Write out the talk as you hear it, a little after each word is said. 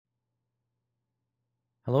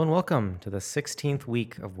Hello and welcome to the 16th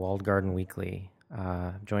week of Walled Garden Weekly.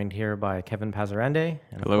 Joined here by Kevin Pazarande,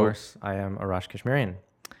 and of Hello. course, I am Arash Kashmirian.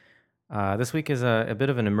 This week is a bit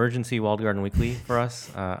of an emergency Walled Garden Weekly for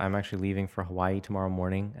us. I'm actually leaving for Hawaii tomorrow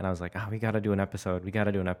morning, and I was like, we got to do an episode. We got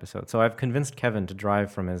to do an episode. So I've convinced Kevin to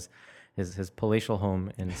drive from his palatial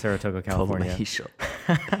home in Saratoga, California. Palatial.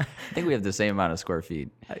 I think we have the same amount of square feet.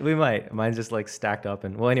 We might. Mine's just like stacked up.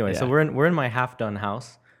 And well, anyway, so Yeah. we're in my half done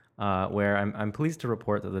house, where I'm pleased to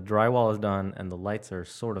report that the drywall is done and the lights are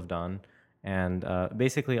sort of done. And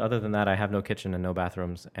basically, other than that, I have no kitchen and no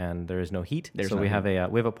bathrooms, and there is no heat. There's so no we heat. have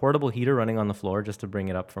a portable heater running on the floor just to bring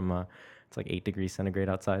it up from it's like 8 degrees centigrade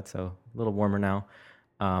outside, so a little warmer now.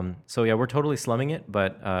 So yeah, we're totally slumming it,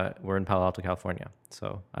 but we're in Palo Alto, California,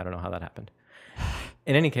 so I don't know how that happened.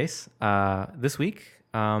 In any case, this week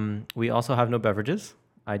we also have no beverages.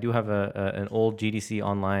 I do have an old GDC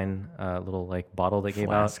online little like bottle they gave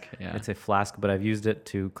Flask, out. yeah. It's a flask, but I've used it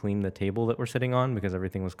to clean the table that we're sitting on because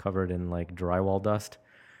everything was covered in like drywall dust.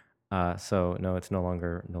 So no, it's no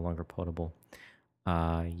longer potable.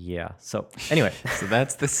 Yeah. So anyway, So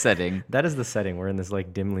that's the setting. that is the setting. We're in this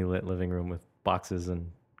like dimly lit living room with boxes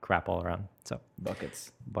and crap all around. So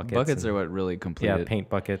Buckets. buckets Buckets and- are what really complete yeah, it. paint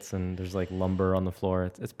buckets, and there's like lumber on the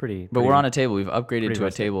floor. It's pretty. But we're on a table. We've upgraded pretty to a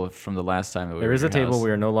rustic. table from the last time that we There were is at a your table. house. We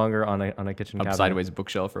are no longer on a kitchen Up cabinet. sideways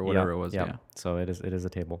bookshelf or whatever Yep, it was. yep. Yeah. So it is a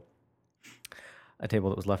table. A table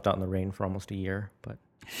that was left out in the rain for almost a year, but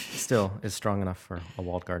still is strong enough for a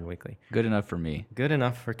Walled Garden Weekly. Good enough for me. Good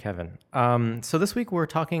enough for Kevin. So this week we're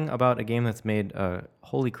talking about a game that's made a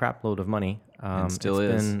holy crap load of money. And still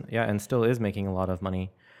it's is. and still is making a lot of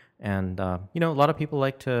money. And a lot of people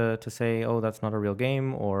like to say, oh, that's not a real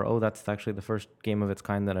game, or oh, that's actually the first game of its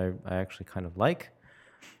kind that I actually kind of like.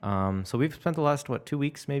 So we've spent the last 2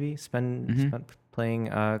 weeks maybe spent playing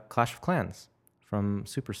Clash of Clans from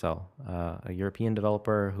Supercell, a European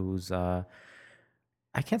developer who's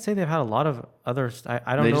I can't say they've had a lot of others.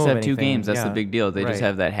 I don't They know. just of have two anything. games. That's the Yeah, big deal. They just right.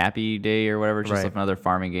 have that Happy Day or whatever. It's just Right. like another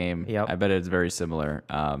farming game. Yep. I bet it's very similar.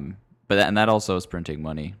 But that also is printing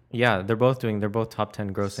money. Yeah, they're both top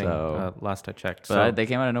 10 grossing. So- Last I checked. But they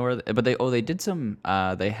came out of nowhere. But they did some.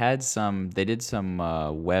 They did some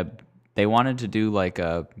web. They wanted to do like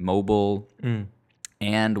a mobile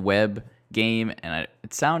and web game, and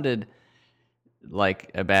it sounded like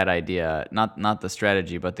a bad idea. Not the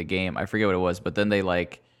strategy, but the game. I forget what it was. But then they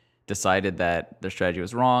like decided that their strategy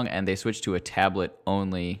was wrong, and they switched to a tablet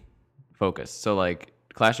only focus. So like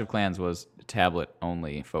Clash of Clans was tablet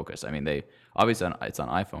only focus. I mean, they obviously it's on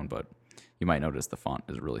iPhone, but you might notice the font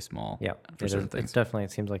is really small. Yeah, for certain things.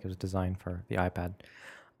 it seems like it was designed for the iPad.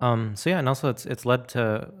 So yeah, and also it's led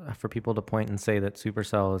to for people to point and say that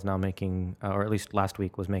Supercell is now making, or at least last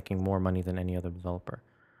week was making more money than any other developer,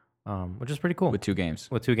 which is pretty cool. With two games.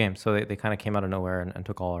 With 2 games, so they kind of came out of nowhere and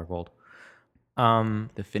took all our gold.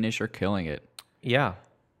 The Finnish are killing it. Yeah.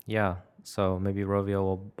 So maybe Rovio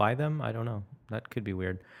will buy them. I don't know. That could be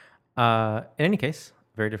weird. In any case,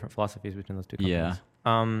 very different philosophies between those two companies.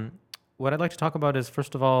 Yeah. What I'd like to talk about is,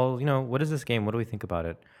 first of all, what is this game? What do we think about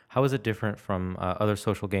it? How is it different from other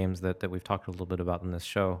social games that we've talked a little bit about in this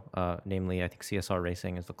show? Namely, I think CSR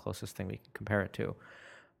Racing is the closest thing we can compare it to.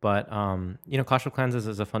 But Clash of Clans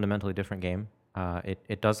is a fundamentally different game.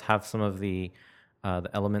 It does have some of the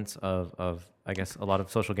elements of I guess a lot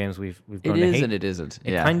of social games we've It grown to is hate. and it isn't.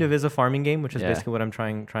 It Yeah. kind of is a farming game, which is Yeah. basically what I'm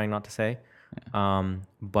trying not to say.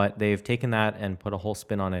 But they've taken that and put a whole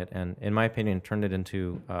spin on it, and in my opinion, turned it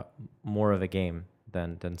into more of a game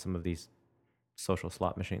than some of these social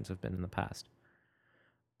slot machines have been in the past.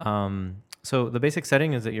 So the basic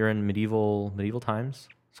setting is that you're in medieval times,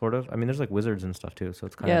 sort of. I mean, there's like wizards and stuff too, so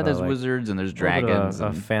it's kind Yeah, of there's like wizards and there's a little bit of dragons a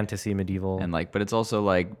and fantasy medieval. like, but it's also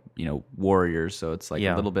like, warriors, so it's like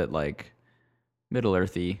Yeah. a little bit like Middle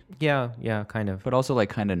Earthy, yeah, kind of. but also like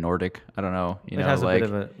kind of Nordic. I don't know, It has like a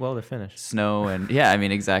bit of a they're Finnish snow and yeah, I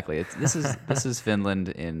mean exactly. This is Finland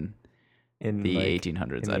in in the like,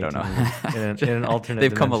 1800s. in I the don't know. 1800s, in an alternate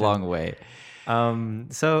They've come a dimension. long way.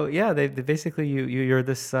 So yeah, they basically you're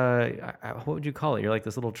this what would you call it? You're like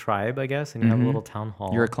this little tribe, I guess, and you have a little town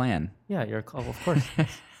hall. You're a clan. Yeah, of course.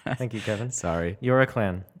 Thank you, Kevin. Sorry. You're a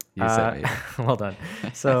clan. You said it. Well done.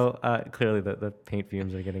 So clearly the paint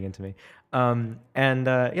fumes are getting into me. I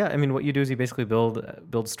mean, what you do is you basically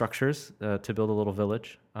build structures to build a little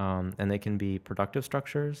village, and they can be productive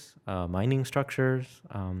structures, mining structures.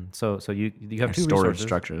 So you have And two storage resources.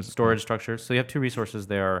 structures. Storage structures. So you have two resources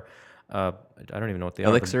there. I don't even know what they are.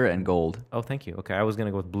 Elixir and gold. Oh, thank you. Okay, I was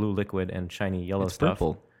gonna go with blue liquid and shiny yellow It's stuff.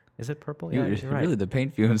 purple. Is it purple? Yeah, you're right. Really, the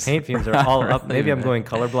paint fumes. Paint fumes are all up. really Maybe I'm bad. going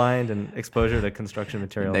colorblind and exposure to construction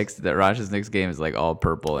materials. Raj's next game is like all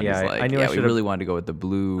purple, and Yeah, he's I like, knew I yeah, we should've- really wanted to go with the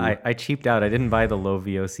blue. I cheaped out. I didn't buy the low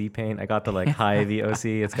VOC paint. I got the like high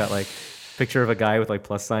VOC. It's got like picture of a guy with like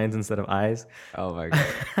plus signs instead of eyes. Oh my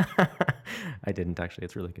god. I didn't actually.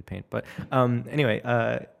 It's really good paint. But anyway,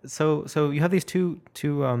 so you have these two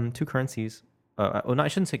currencies. Well, no, I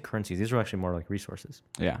shouldn't say currencies. These are actually more like resources.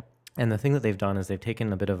 Yeah. And the thing that they've done is they've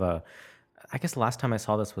taken a bit of a. I guess the last time I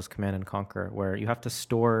saw this was Command and Conquer, where you have to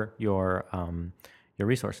store your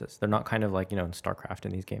resources. They're not kind of like in StarCraft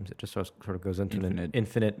in these games. It just sort of goes into an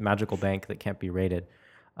infinite magical bank that can't be raided.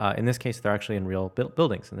 In this case, they're actually in real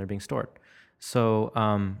buildings and they're being stored. So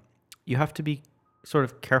you have to be sort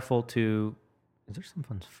of careful to. Is there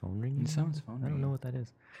someone's phone ringing? Someone's phone I don't ringing. know what that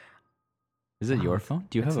is. Is it your phone?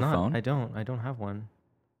 Do you have It's a not. phone? I don't have one.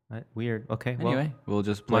 Weird. Okay. Well, Anyway, we'll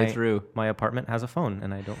just play through. my apartment has a phone,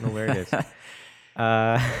 and I don't know where it is.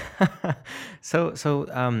 So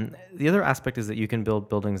the other aspect is that you can build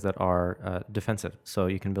buildings that are defensive. So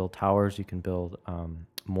you can build towers, you can build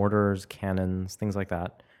mortars, cannons, things like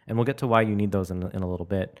that. And we'll get to why you need those in a little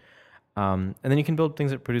bit. And then you can build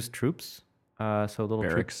things that produce troops. So little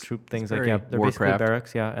Barracks. troop things It's like very they're basically Warcraft.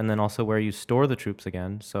 barracks, yeah. And then also where you store the troops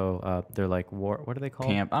again. So they're like war. What are they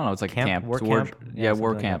called? Camp. I don't know. It's like Camp? a camp. War It's camp? Yeah, Yeah, war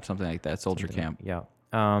something like camp, that. something like that. Soldier camp. Yeah.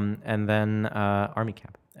 And then army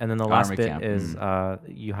camp. And then the last Army bit camp, is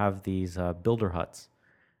you have these builder huts.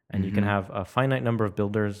 And you can have a finite number of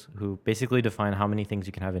builders who basically define how many things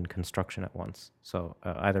you can have in construction at once. So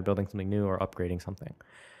either building something new or upgrading something.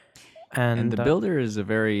 And the builder is a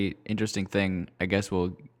very interesting thing, I guess.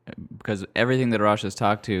 Because everything that Arash has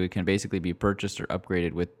talked to can basically be purchased or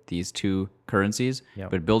upgraded with these two currencies, Yep.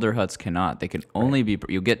 but builder huts cannot. They can only be,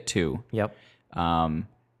 you get two, Yep.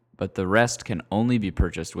 but the rest can only be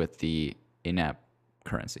purchased with the in-app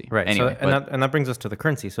currency. Right. Anyway, So, and that brings us to the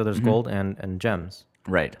currency. So there's gold and gems.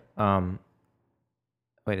 right.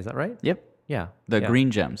 Wait, is that right? Yep. Yeah. The yeah.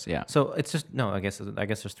 green gems, yeah. So it's just no. I guess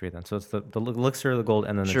there's three then. So it's the elixir, the gold,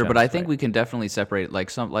 and then the Sure, gems, but I think right? we can definitely separate unlike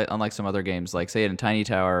some other games, like say in Tiny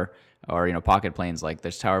Tower or Pocket Planes, like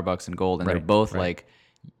there's Tower Bucks and Gold, and they're Right, both right. like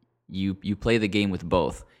you play the game with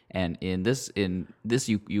both. And in this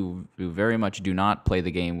you very much do not play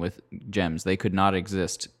the game with gems. They could not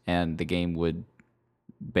exist, and the game would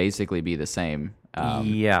basically be the same.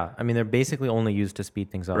 Yeah, I mean they're basically only used to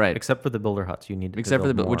speed things up, Right. Except for the builder huts, you need to Except for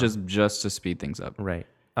the build which more. is just to speed things up. Right.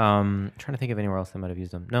 Trying to think of anywhere else they might have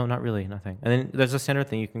used them. No, not really, nothing. And then there's a standard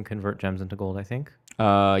thing you can convert gems into gold, I think.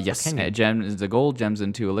 Yes, can you? gems the gold gems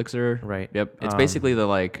into elixir. Right. Yep. It's basically the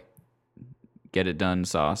like get it done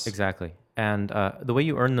sauce. Exactly. And the way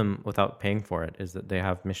you earn them without paying for it is that they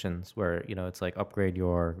have missions where it's like upgrade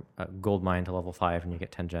your gold mine to level 5 and you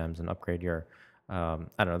get 10 gems, and upgrade your I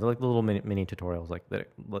don't know, they're like little mini tutorials like that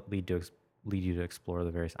lead you to explore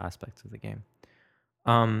the various aspects of the game.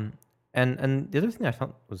 And the other thing I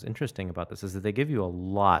found was interesting about this is that they give you a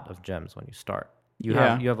lot of gems when you start. You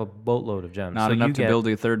have a boatload of gems. Not So enough you to build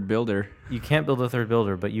a third builder. You can't build a third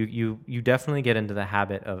builder, but you definitely get into the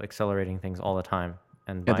habit of accelerating things all the time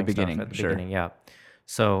and buying the beginning, stuff at the sure. beginning. Yeah.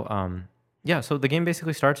 So so the game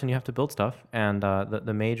basically starts and you have to build stuff, and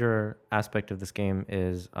the major aspect of this game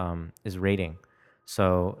is raiding.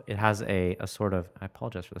 So it has a sort of. I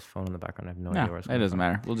apologize for this phone in the babackground. I have no idea where it's It coming doesn't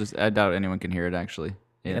from. matter. I doubt anyone can hear it actually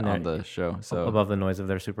And on the show. So Above the noise of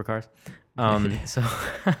their supercars.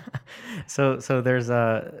 So there's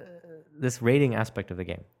this rating aspect of the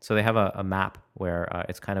game. So they have a map where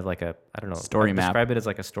it's kind of like a, I don't know, Story I'd map. describe it as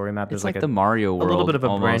like a story map. it's There's like the Mario a world. little bit of a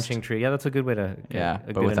almost. branching tree. Yeah, that's a good way to Yeah, a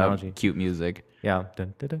but good without analogy. cute music. Yeah.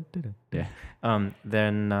 Dun, dun, dun, dun, dun. Yeah.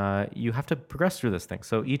 Then you have to progress through this thing.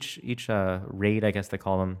 So each raid, I guess they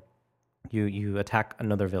call them, you attack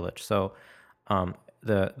another village. So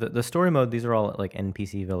the story mode, these are all like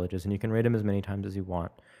NPC villages, and you can raid them as many times as you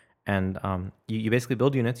want. And you basically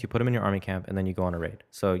build units, you put them in your army camp, and then you go on a raid.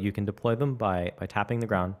 So you can deploy them by tapping the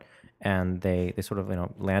ground, and they sort of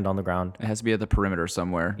land on the ground. It has to be at the perimeter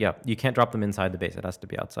somewhere. Yeah, you can't drop them inside the base. It has to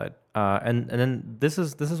be outside. And then this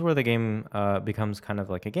is where the game becomes kind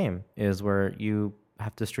of like a game, is where you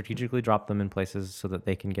have to strategically drop them in places so that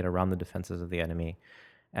they can get around the defenses of the enemy.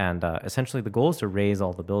 And essentially, the goal is to raise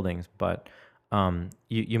all the buildings, but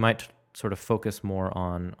you might sort of focus more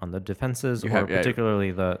on the defenses,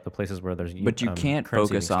 particularly the places where there's. But you can't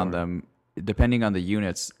currency focus being on stored. them depending on the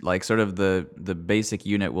units. Like sort of the basic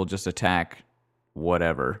unit will just attack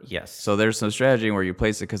whatever. Yes. So there's some strategy where you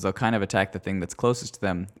place it because they'll kind of attack the thing that's closest to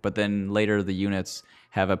them. But then later the units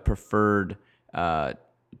have a preferred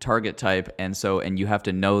target type, and you have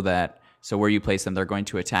to know that. So where you place them, they're going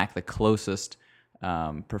to attack the closest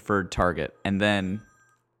preferred target, and then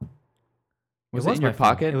was it in my your phone.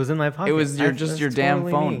 pocket? It was in my pocket. It was just your That's damn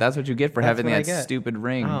totally phone. me. That's what you get for That's having what I that get. stupid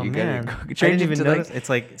ring. Oh You man, gotta I didn't change it even to notice. like It's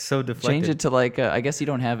like so deflected. change it to like. I guess you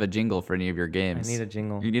don't have a jingle for any of your games. I need a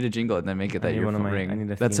jingle. You need a jingle and then make it that need your one of phone my- ring. I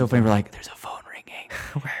need a That's so theme funny. song. We're like, there's a phone ringing.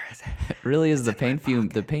 Where is it? It really is the paint fume.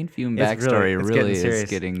 The paint fume It's backstory it's really getting serious. is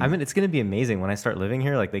getting. I mean, it's gonna be amazing when I start living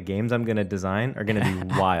here. Like the games I'm gonna design are gonna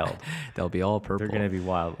be wild. They'll be all purple. They're gonna be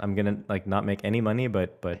wild. I'm gonna like not make any money,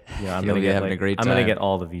 but you know I'm You'll gonna be get having like, a great I'm gonna time. get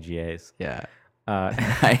all the VGAs. Yeah. Uh,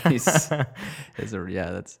 Nice.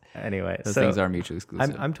 That's anyway, those so things are mutually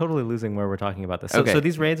exclusive. I'm totally losing where we're talking about this. So, Okay. so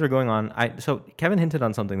these raids are going on. So Kevin hinted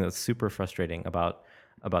on something that's super frustrating about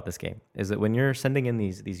this game is that when you're sending in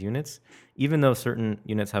these units, even though certain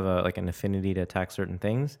units have an affinity to attack certain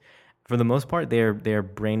things, for the most part they're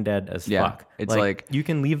brain dead as Yeah, fuck. it's like- you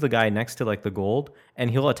can leave the guy next to like the gold and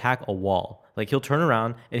he'll attack a wall. Like he'll turn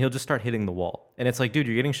around and he'll just start hitting the wall. And it's like, dude,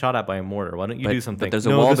 you're getting shot at by a mortar. Why don't you do something? But there's a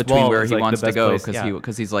No, wall this between where is, he like, the wants to best go place. because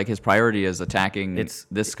Yeah. he's like his priority is attacking It's-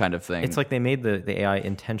 this kind of thing. It's like they made the AI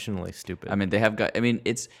intentionally stupid. I mean, they have got. I mean,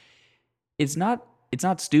 it's not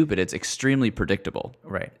stupid. It's extremely predictable.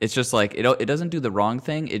 Right. It's just like it doesn't do the wrong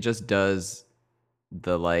thing. It just does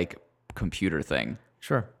the like computer thing.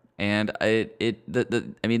 Sure. And I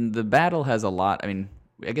mean, the battle has a lot. I mean,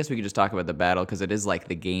 I guess we could just talk about the battle because it is like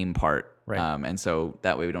the game part. Right. And so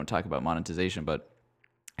that way we don't talk about monetization. But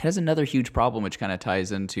it has another huge problem, which kind of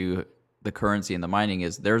ties into the currency and the mining.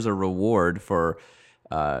 Is there's a reward for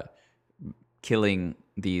killing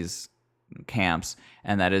these camps,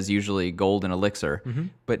 and that is usually gold and elixir.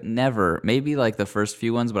 But never, maybe like the first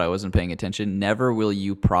few ones, but I wasn't paying attention. Never will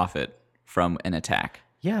you profit from an attack.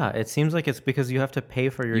 Yeah, it seems like it's because you have to pay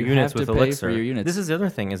for your You units have with to pay elixir. for your units. This is the other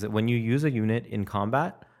thing is that when you use a unit in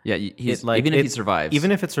combat, Yeah, he's it, like, even if he it- survives.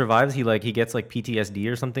 even if it survives, he gets like PTSD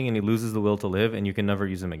or something, and he loses the will to live, and you can never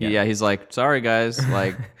use him again. Yeah, he's like, sorry guys,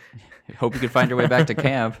 like, hope you could find your way back to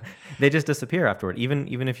camp. They just disappear afterward, even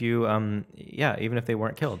if you even if they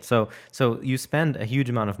weren't killed. So you spend a huge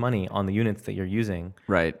amount of money on the units that you're using,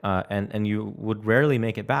 Right. and you would rarely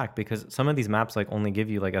make it back because some of these maps like only give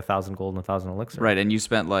you like 1,000 gold and 1,000 elixir. Right, and you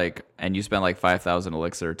spent like 5,000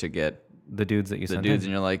 elixir to get The dudes that you the sent dudes, in.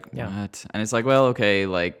 and you're like, Yeah. what? And it's like, well, okay,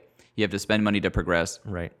 like you have to spend money to progress,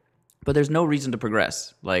 Right. but there's no reason to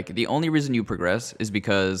progress. Like the only reason you progress is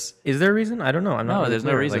because Is there a reason? I don't know. I'm not. no, really there's no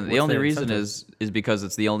clear. reason. Like, The what's only the reason incentive? is because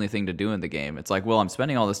it's the only thing to do in the game. It's like, well, I'm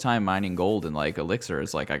spending all this time mining gold and like elixir.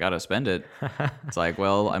 It's like I gotta spend it. It's like,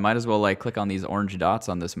 well, I might as well like click on these orange dots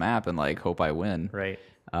on this map and like hope I win. Right.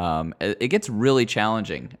 It gets really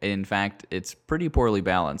challenging. In fact, it's pretty poorly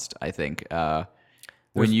balanced, I think.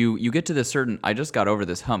 When you get to this certain, I just got over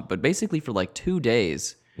this hump, but basically for like 2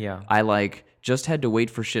 days, Yeah. I like just had to wait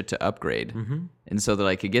for shit to upgrade, and so that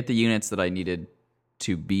I could get the units that I needed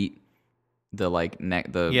to beat the like the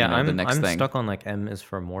next I'm thing. stuck on like M is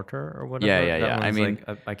for mortar or whatever. Yeah, That yeah. I one's, mean,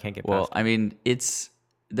 like, I can't get Well, past. I mean, it's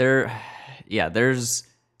there. Yeah, there's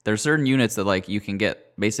certain units that like you can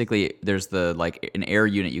get. Basically, there's the like an air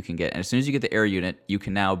unit you can get, and as soon as you get the air unit, you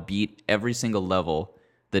can now beat every single level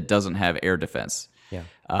that doesn't have air defense. Yeah.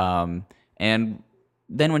 And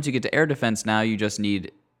then once you get to air defense, now you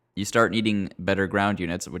start needing better ground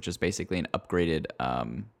units, which is basically an upgraded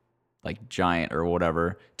like giant or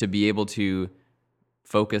whatever to be able to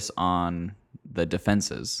focus on the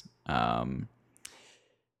defenses.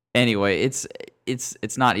 Anyway,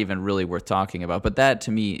 it's not even really worth talking about, but that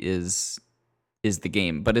to me is the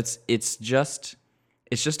game. But it's just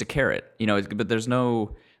a carrot, you know. But there's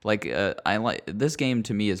no like I like this game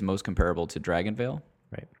to me is most comparable to Dragon Veil.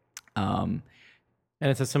 Right. Um, And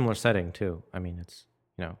it's a similar setting too. I mean, it's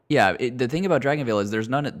Yeah, the thing about Dragon Veil is there's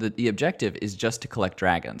none. The objective is just to collect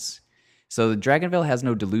dragons. So the Dragon Veil has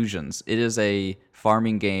no delusions. It is a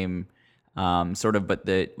farming game, sort of, but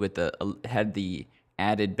had the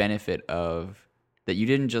added benefit of that you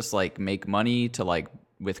didn't just like make money to like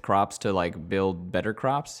with crops to like build better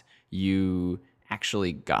crops. You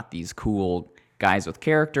actually got these cool guys with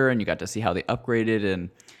character, and you got to see how they upgraded, and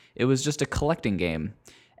it was just a collecting game.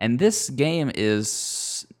 And this game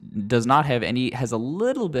has a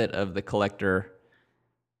little bit of the collector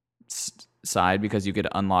side because you get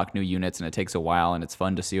to unlock new units and it takes a while and it's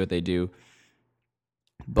fun to see what they do.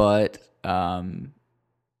 But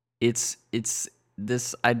it's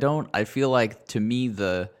this I feel like to me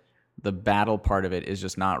the battle part of it is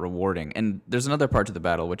just not rewarding. And there's another part to the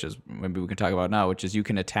battle which is maybe we can talk about now, which is you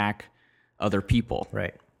can attack other people.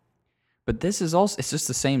 right. But this is also, it's just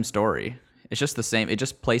the same story. It's just the same. It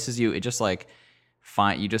just places you, it just like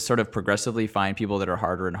you just sort of progressively find people that are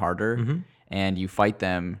harder and harder. and you fight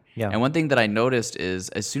them. Yeah. And one thing that I noticed is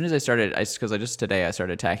as soon as I started, because I just today I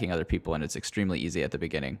started attacking other people, and it's extremely easy at the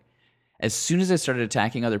beginning. As soon as I started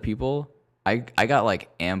attacking other people, I got like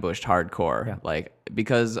ambushed hardcore, Yeah. like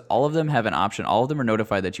because all of them have an option. All of them are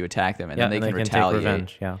notified that you attack them, and Yeah, then they and can they can take retaliate.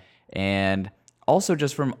 revenge. Yeah. And also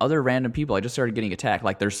just from other random people, I just started getting attacked.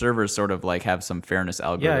 Like their servers sort of like have some fairness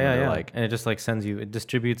algorithm. Yeah, They're yeah. like, And it just like sends you, it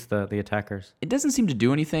distributes the attackers. it doesn't seem to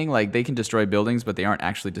do anything. Like they can destroy buildings, but they aren't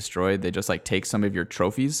actually destroyed. They just like take some of your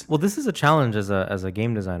trophies. Well, this is a challenge as a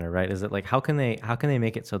game designer, right? Is it like how can they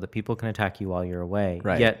make it so that people can attack you while you're away,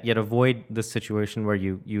 Right. Yet avoid this situation where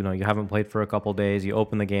you haven't played for a couple days, you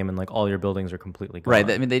open the game and like all your buildings are completely gone. Right.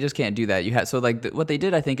 I mean, they just can't do that. You have so like what they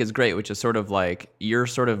did, I think, is great, which is sort of like you're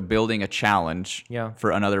sort of building a challenge Yeah.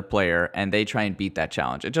 for another player, and they try and beat that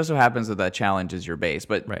challenge. It just so happens that challenge is your base,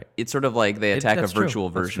 but Right. it's sort of like they attack a That's true. virtual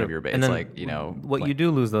That's version of true. your base, And then like what you do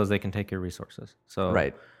lose those, they can take your resources. So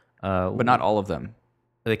right, but but not all of them.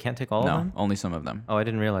 they can't take all of No, them. only some of them. Oh, I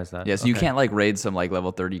didn't realize that. Yeah, so you Okay. can't like raid some like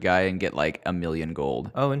level 30 guy and get like 1,000,000 gold.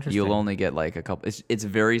 Oh, interesting. You'll only get like a couple. It's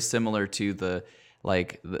very similar to the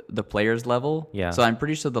player's level. Yeah. So I'm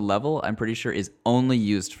pretty sure the level is only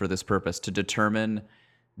used for this purpose to determine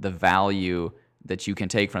the value that you can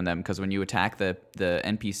take from them. Because when you attack the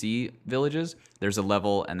NPC villages, there's a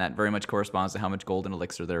level, and that very much corresponds to how much gold and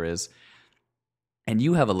elixir there is. And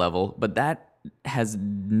you have a level, but that has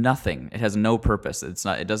nothing. It has no purpose. It's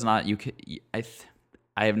not. It does not. You can.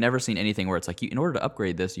 I have never seen anything where it's like, in order to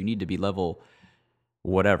upgrade this, you need to be level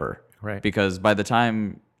whatever. Right. Because by the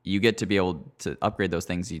time you get to be able to upgrade those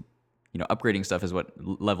things, upgrading stuff is what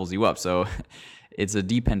levels you up. So it's a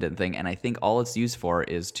dependent thing. And I think all it's used for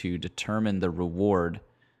is to determine the reward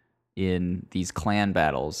in these clan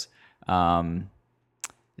battles.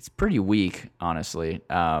 It's pretty weak, honestly.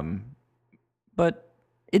 But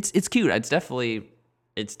it's cute. It's definitely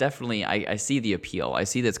I see the appeal. I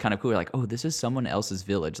see that it's kind of cool. Like, oh, this is someone else's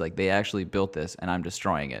village. Like they actually built this and I'm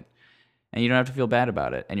destroying it. And you don't have to feel bad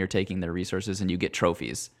about it. And you're taking their resources and you get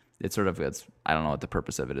trophies. It's I don't know what the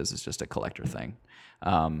purpose of it is. It's just a collector thing.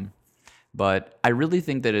 But I really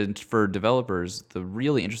think that for developers, the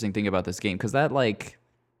really interesting thing about this game, because that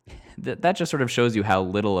just sort of shows you how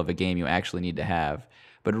little of a game you actually need to have.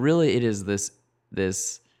 But really it is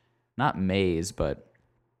this not maze, but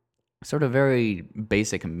sort of very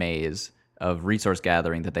basic maze of resource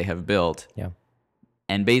gathering that they have built. Yeah.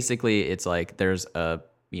 And basically it's like there's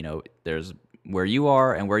where you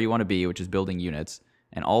are and where you want to be, which is building units,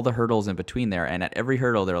 and all the hurdles in between there. And at every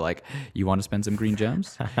hurdle, they're like, you want to spend some green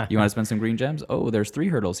gems? You want to spend some green gems? Oh, there's 3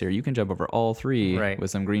 hurdles here. You can jump over all 3 Right.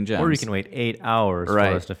 with some green gems. Or you can wait 8 hours Right.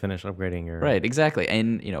 for us to finish upgrading your. Right, exactly.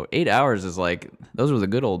 And, 8 hours is like, those were the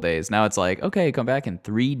good old days. Now it's like, okay, come back in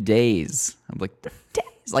 3 days. I'm like, 3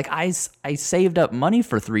 days? Like, I saved up money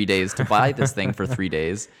for 3 days to buy this thing for 3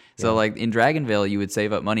 days. So, like, in Dragonvale, you would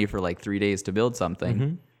save up money for, like, 3 days to build something.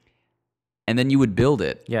 Mm-hmm. And then you would build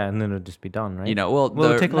it. Yeah, and then it would just be done, right? It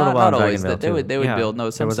would take a little while. Not in always. Dragonvale, They would too. Yeah, build. No,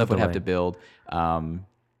 there some was a stuff would have delay. to build. So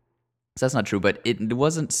that's not true. But it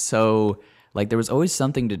wasn't so like there was always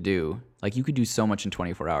something to do. Like you could do so much in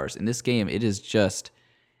 24 hours. In this game, it is just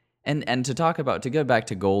and to go back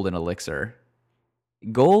to gold and elixir.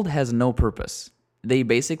 Gold has no purpose. They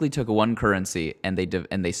basically took one currency and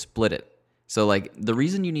they split it. So like the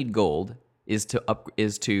reason you need gold is to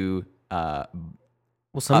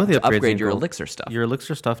Well, some of the to upgrades upgrade in your gold- elixir stuff. Your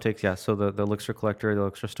elixir stuff takes, yeah. So the elixir collector, the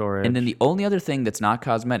elixir storage. And then the only other thing that's not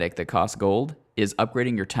cosmetic that costs gold is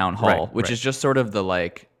upgrading your town hall, Right, which right. is just sort of the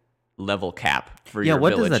like level cap for yeah, your what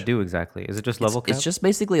village. does that do exactly? Is it just level cap? It's just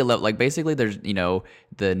basically a level. Like basically, there's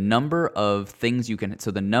the number of things you can.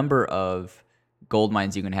 So the number of gold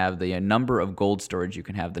mines you can have, the number of gold storage you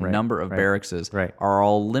can have, the Right, number of right, barracks right. are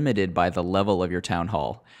all limited by the level of your town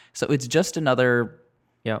hall. So it's just another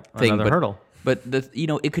yeah, thing, another hurdle. But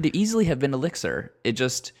it could easily have been elixir.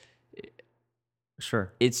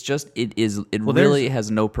 Sure. It Well, really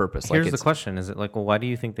has no purpose. Here's like the question: is it like, well, why do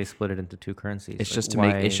you think they split it into 2 currencies? It's Like, just why-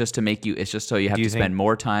 it's just so you have Do to you think- spend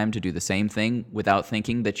more time to do the same thing without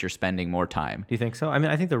thinking that you're spending more time. Do you think so? I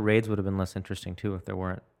mean, I think the raids would have been less interesting too if there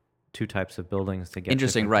weren't 2 types of buildings to get.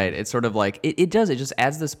 Interesting, different right? things. It's sort of like it just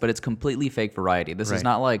adds this, but it's completely fake variety. This is Right.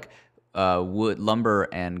 not like wood, lumber,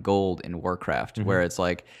 and gold in Warcraft, Mm-hmm. where it's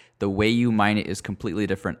like the way you mine it is completely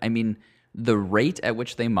different. I mean, the rate at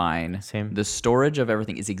which they mine, Same. the storage of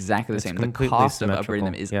everything is exactly the It's same. The completely cost of upgrading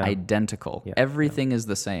them symmetrical. is Yeah. identical. Yeah, Everything is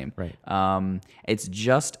the same. Right. It's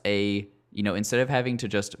just instead of having to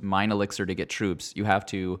just mine elixir to get troops, you have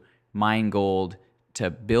to mine gold to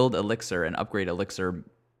build elixir and upgrade elixir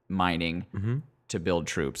mining to build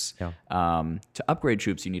troops. Yeah. To upgrade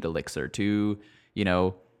troops, you need elixir. To,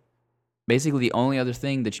 basically the only other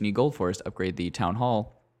thing that you need gold for is to upgrade the town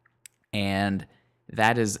hall, and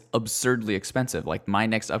that is absurdly expensive. Like my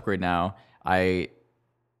next upgrade now, I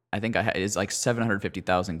think is like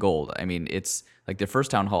 750,000 gold. I mean, it's like the first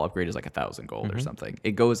town hall upgrade is like 1,000 gold or something.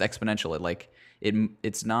 It goes exponential.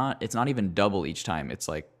 It's not even double each time. It's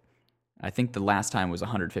like, I think the last time was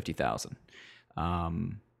 150,000.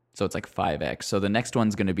 So it's like 5x. So the next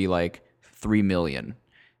one's going to be like 3 million.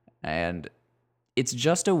 And it's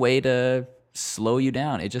just a way to slow you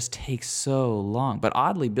down. It just takes so long. But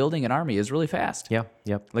oddly, building an army is really fast. Yeah.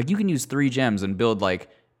 Yep. Like you can use 3 gems and build like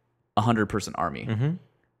a 100-person army.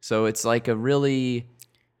 So it's like a really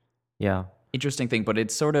interesting thing. But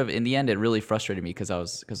it's sort of, in the end, it really frustrated me because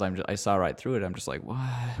I saw right through it. I'm just like,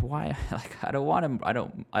 why? Like I don't want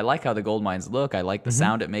to. I like how the gold mines look. I like the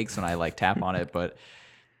sound it makes when I like tap on it. But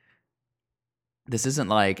this isn't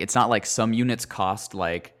like, it's not like some units cost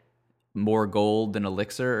like more gold than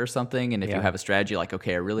elixir or something, and if you have a strategy like,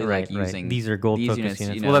 okay, I really like using these are gold focused units.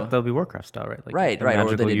 You know, Well, that'll be Warcraft style, right? Like right.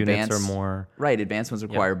 Or the units are more advancements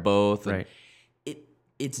require both. Right.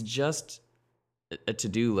 It's just a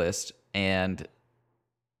to-do list, and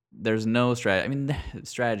there's no strategy. I mean,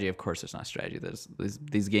 strategy, of course, there's not strategy. There's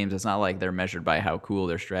these games. It's not like they're measured by how cool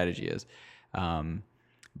their strategy is,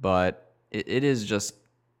 but it is just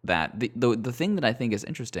that the thing that I think is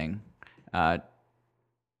interesting.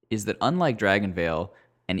 Is that unlike Dragon Veil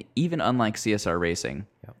and even unlike CSR Racing,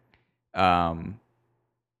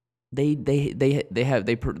 they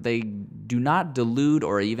do not delude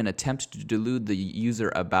or even attempt to delude the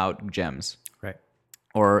user about gems, right?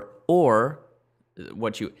 Or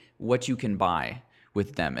what you can buy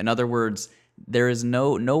with them. In other words, there is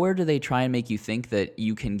nowhere do they try and make you think that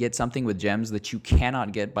you can get something with gems that you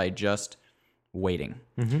cannot get by just waiting.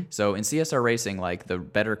 So in CSR Racing, like the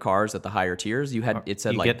better cars at the higher tiers, it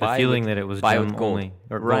said like get the feeling that it was gem only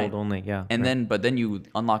or gold only, And then you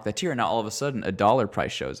unlock that tier, and now all of a sudden a dollar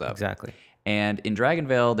price shows up. Exactly. And in Dragon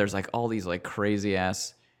Veil, there's like all these like crazy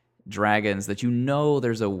ass dragons that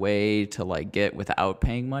there's a way to like get without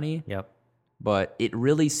paying money. Yep. But it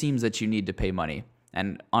really seems that you need to pay money.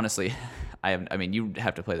 And honestly, I mean, you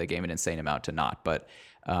have to play the game an insane amount to not, but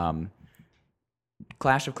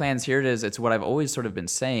Clash of Clans, here it is. It's what I've always sort of been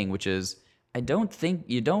saying, which is I don't think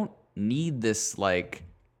you don't need this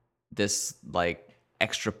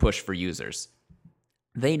extra push for users.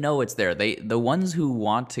 They know it's there. The ones who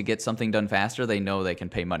want to get something done faster, they know they can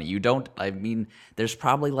pay money. You don't. I mean, there's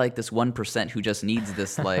probably like this 1% who just needs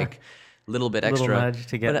this like little bit extra nudge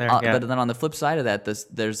to get there. But then on the flip side of that,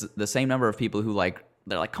 there's the same number of people who like.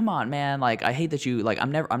 They're like, come on, man! Like, I hate that you like.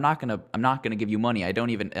 I'm not gonna give you money. I'm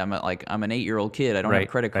an 8-year-old kid. I don't have a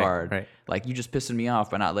credit card. Right. Like, you just pissing me off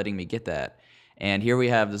by not letting me get that. And here we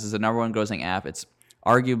have, this is the number 1 grossing app. It's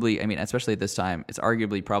arguably, I mean, especially at this time, it's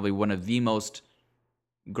arguably probably one of the most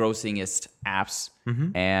grossingest apps.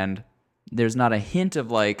 And there's not a hint of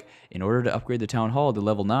like, in order to upgrade the town hall to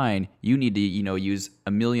level 9, you need to use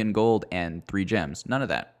 1 million gold and 3 gems. None of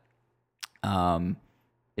that.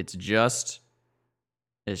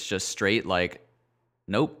 It's just straight like,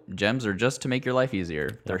 nope, gems are just to make your life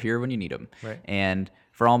easier. They're here when you need them. Right. And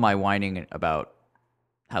for all my whining about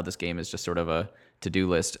how this game is just sort of a to-do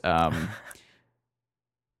list, that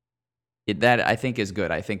I think is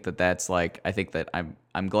good. I think that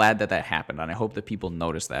I'm glad that happened, and I hope that people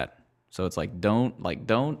notice that. So it's like, don't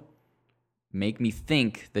make me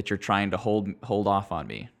think that you're trying to hold off on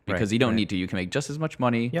me, because you don't need to. You can make just as much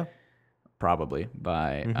money, probably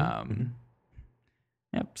by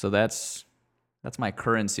Yep. So that's my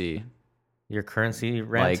currency. Your currency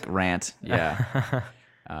rant? Like rant, yeah.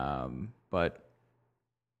 But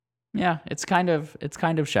yeah, it's kind of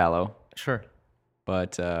shallow. Sure.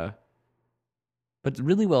 But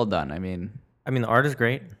really well done. I mean, the art is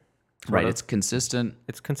great. Right. It's consistent.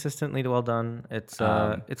 It's consistently well done. It's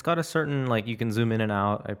got a certain, like, you can zoom in and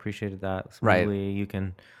out. I appreciated that. Smoothly. Right. You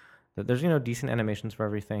can. There's decent animations for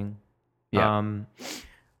everything. Yeah.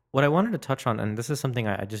 What I wanted to touch on, and this is something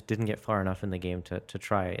I just didn't get far enough in the game to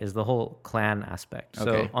try, is the whole clan aspect.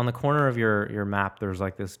 Okay. So on the corner of your map, there's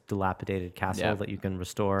like this dilapidated castle that you can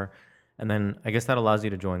restore, and then I guess that allows you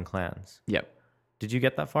to join clans. Yep. Did you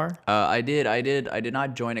get that far? I did. I did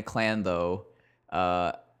not join a clan though.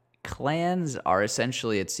 Clans are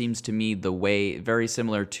essentially, it seems to me, the way very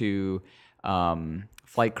similar to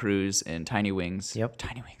flight crews and Tiny Wings. Yep.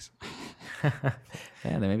 Tiny Wings.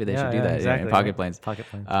 Yeah, maybe they should do that. Exactly. In Pocket Planes. Pocket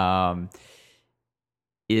Planes.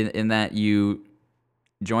 In that you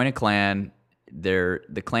join a clan,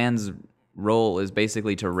 the clan's role is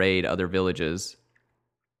basically to raid other villages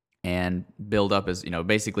and build up as,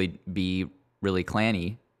 basically be really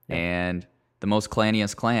clanny. Yeah. And the most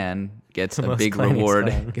clanniest clan gets The a most big tiniest reward.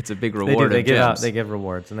 clan. Gets a big They do. reward They of give out. gems. They give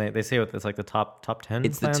rewards, and they say it's like the top 10.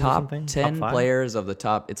 It's the clans or top something? 10 5? players of the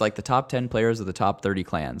top. It's like the top 10 players of the top 30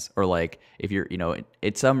 clans, or like if you're,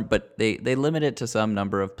 it's some, but they limit it to some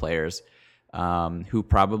number of players, who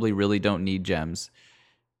probably really don't need gems,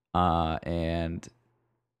 and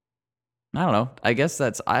I don't know. I guess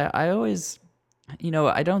I always,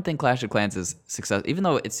 I don't think Clash of Clans is success, even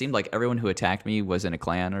though it seemed like everyone who attacked me was in a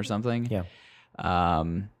clan or something. Yeah.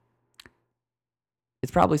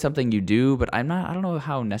 It's probably something you do, but I don't know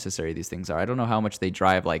how necessary these things are. I don't know how much they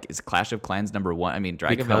drive. Like, is Clash of Clans number one? I mean,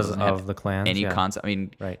 Dragonvale Because doesn't of have the clans, any yeah. concept. I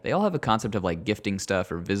mean, Right. they all have a concept of like gifting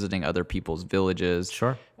stuff or visiting other people's villages.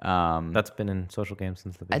 Sure. That's been in social games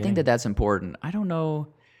since the I beginning. think that's important. I don't know.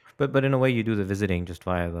 But in a way, you do the visiting just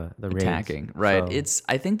via the raids. Attacking, right? So-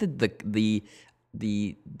 I think that the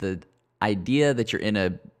idea that you're in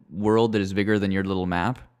a world that is bigger than your little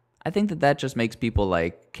map, I think that just makes people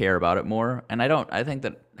like care about it more. And I think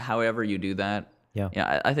that however you do that,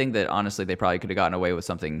 Yeah. I think that honestly they probably could have gotten away with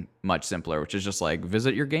something much simpler, which is just like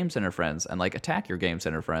visit your game center friends and like attack your game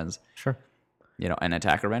center friends, Sure. and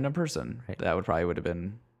attack a random person. Right. That would have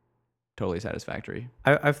been totally satisfactory.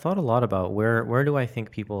 I've thought a lot about where do I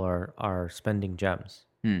think people are spending gems.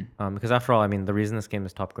 Because after all, I mean, the reason this game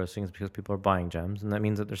is top grossing is because people are buying gems, and that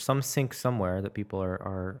means that there's some sink somewhere that people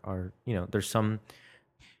are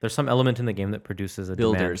there's some element in the game that produces a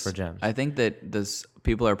demand Builders for gems. I think that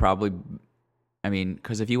people are probably, I mean,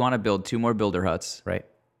 because if you want to build 2 more builder huts, Right.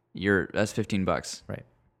 that's $15. Right.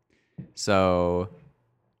 So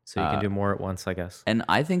So you can do more at once, I guess. And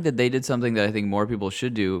I think that they did something that I think more people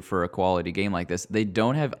should do for a quality game like this. They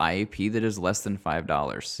don't have IAP that is less than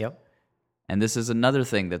 $5. Yep. And this is another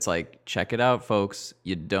thing that's like, check it out, folks.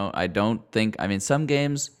 I mean, some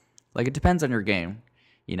games, like it depends on your game.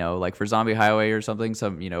 Like for Zombie Highway or something,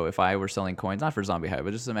 if I were selling coins, not for Zombie Highway,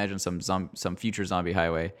 but just imagine some future Zombie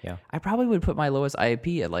Highway. Yeah. I probably would put my lowest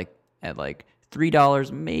IAP at like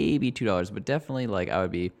 $3, maybe $2, but definitely like I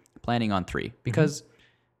would be planning on 3 because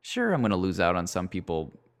sure, I'm going to lose out on some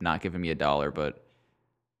people not giving me $1, but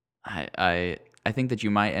I think that you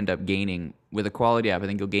might end up gaining with a quality app. I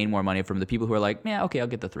think you'll gain more money from the people who are like, yeah, okay, I'll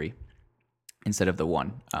get the 3 instead of the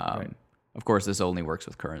 1. Right. Of course, this only works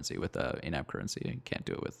with currency, with in-app currency. You can't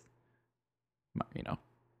do it with,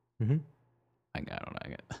 Mm-hmm. I don't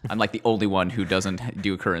know. I'm like the only one who doesn't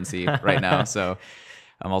do currency right now. So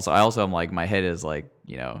I'm like, my head is like,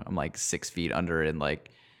 I'm like 6 feet under and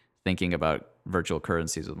like thinking about virtual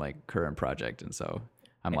currencies with my current project. And so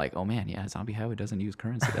I'm like, oh man, yeah, Zombie Highway doesn't use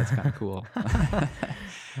currency. That's kind of cool.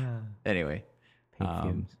 Anyway. Paint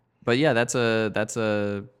fumes. But yeah, that's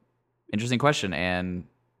a interesting question. And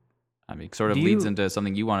I mean, sort of leads into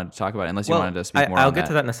something you wanted to talk about, unless you wanted to speak more on I'll get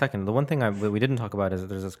to that in a second. The one thing we didn't talk about is that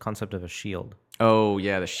there's this concept of a shield. Oh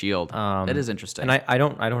yeah, the shield. That is interesting. And I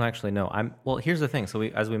don't actually know. Here's the thing. So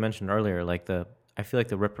as we mentioned earlier, I feel like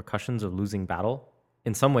the repercussions of losing battle,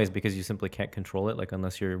 in some ways, because you simply can't control it, like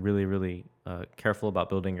unless you're really, really careful about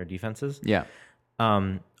building your defenses. Yeah.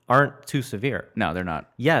 Aren't too severe. No, they're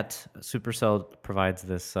not. Yet, Supercell provides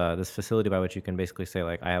this facility by which you can basically say,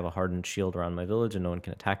 like, I have a hardened shield around my village and no one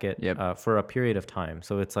can attack it for a period of time.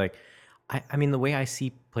 So it's like, I mean, the way I see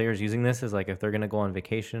players using this is like if they're going to go on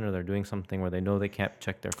vacation or they're doing something where they know they can't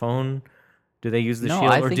check their phone, do they use the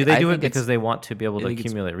shield? Or do they do it because they want to be able to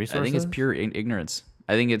accumulate resources? I think it's pure ignorance.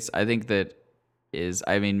 I think that is,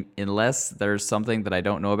 I mean, unless there's something that I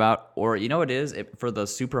don't know about, or you know what it is? For the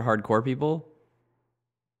super hardcore people,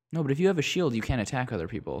 no, but if you have a shield, you can't attack other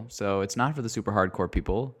people. So it's not for the super hardcore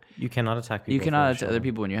people. You cannot attack people. You cannot attack other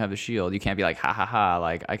people when you have the shield. You can't be like, ha ha ha,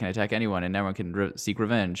 like I can attack anyone and everyone can seek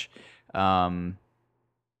revenge. I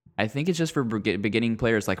think it's just for beginning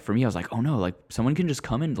players. Like for me, I was like, oh no, like someone can just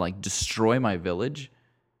come and like destroy my village.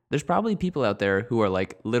 There's probably people out there who are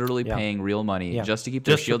like literally paying real money just to keep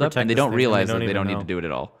their shield up, and they don't realize that they don't need to do it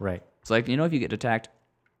at all. Right. It's like, if you get attacked,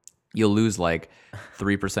 you'll lose like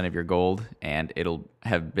 3% of your gold, and it'll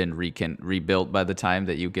have been rebuilt by the time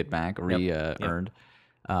that you get back earned.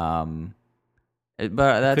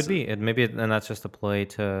 But that's could be, and that's just a play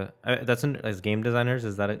to. As game designers,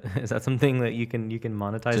 is that something that you can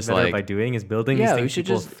monetize just better like, by doing? Is building these things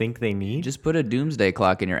people think they need? Just put a doomsday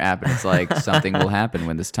clock in your app, and it's like something will happen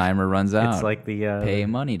when this timer runs out. It's like the pay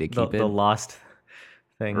money to keep the lost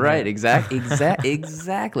thing. Right,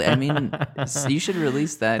 exactly. I mean, you should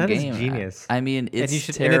release that game. Is genius. I mean, it's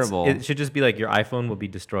terrible. It should just be like your iPhone will be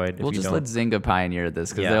destroyed. We'll just let Zynga pioneer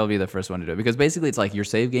this, because they'll be the first one to do it. Because basically, it's like your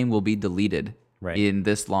save game will be deleted in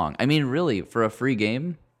this long. I mean, really, for a free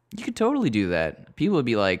game, you could totally do that. People would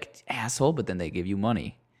be like, asshole, but then they give you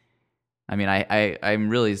money. I mean, I'm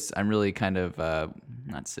really kind of,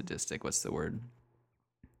 not sadistic. What's the word?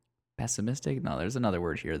 Pessimistic? No, there's another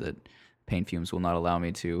word here that paint fumes will not allow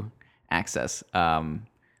me to access.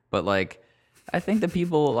 But like, I think that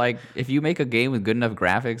people like if you make a game with good enough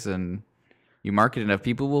graphics and you market enough,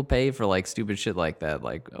 people will pay for like stupid shit like that.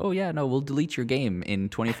 Like, oh yeah, no, we'll delete your game in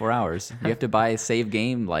 24 hours. You have to buy save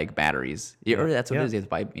game like batteries. Or that's what it is. You have to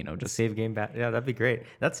buy, just Save game yeah, that'd be great.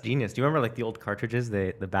 That's genius. Do you remember like the old cartridges?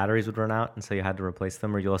 The batteries would run out, and so you had to replace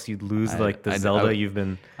them, or you'd lose like the Zelda you've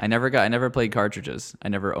been. I never played cartridges. I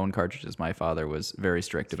never owned cartridges. My father was very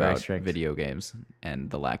strict about video games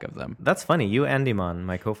and the lack of them. That's funny. You and Iman,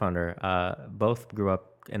 my co-founder, both grew up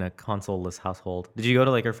in a console-less household. Did you go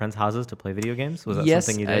to like your friends' houses to play video games? Was that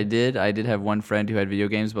something you did? I did. I did have one friend who had video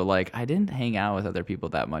games, but like I didn't hang out with other people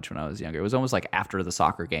that much when I was younger. It was almost like after the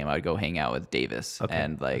soccer game, I would go hang out with Davis,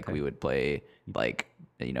 and like we would play like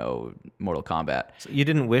Mortal Kombat. So you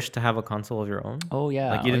didn't wish to have a console of your own? Oh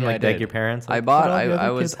yeah, like you didn't beg your parents. Like,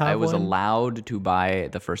 I was allowed to buy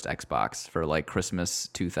the first Xbox for like Christmas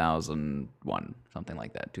 2001, something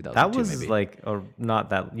like that. 2002. That was maybe. like, or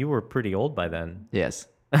not that you were pretty old by then. Yes.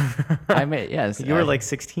 Yes. You were like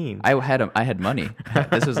 16. I had money.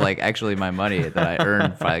 This was like actually my money that I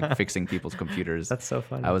earned by like, fixing people's computers. That's so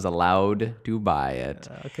funny. I was allowed to buy it.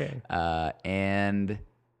 Okay.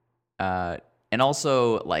 And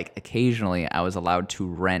also like occasionally I was allowed to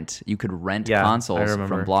rent. You could rent consoles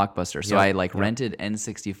from Blockbuster. So I rented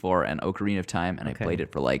N64 and Ocarina of Time, and I played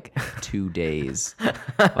it for like 2 days,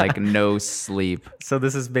 like no sleep. So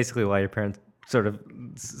this is basically why your parents sort of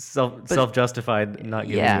self-justified not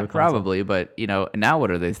giving you a console. Probably. But now what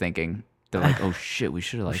are they thinking? They're like, oh shit, we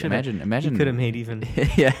should have like imagine. He could have made even.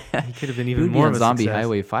 Yeah, he could have been even more of a Zombie success.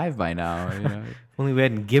 Highway 5 by now. If only we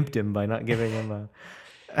hadn't gimped him by not giving him a.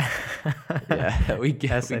 Yeah, we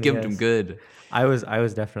gimped him good. I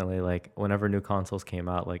was definitely like, whenever new consoles came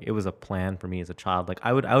out, like it was a plan for me as a child. Like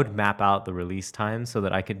I would map out the release time so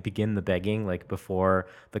that I could begin the begging like before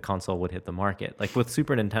the console would hit the market. Like with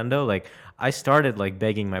Super Nintendo, like I started like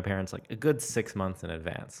begging my parents like a good 6 months in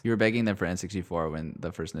advance. You were begging them for N64 when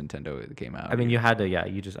the first Nintendo came out. I mean, you had to, you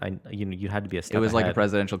had to be a step It was ahead. like a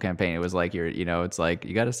presidential campaign. It was like it's like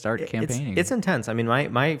you got to start campaigning. It's intense. I mean,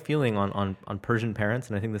 my feeling on Persian parents,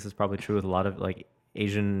 and I think this is probably true with a lot of like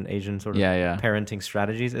Asian sort of parenting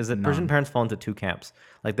strategies, is that Persian parents fall into two camps.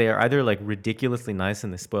 Like they are either like ridiculously nice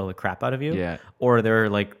and they spoil the crap out of you, or they're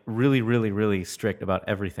like really, really, really strict about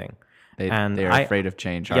everything. They're afraid of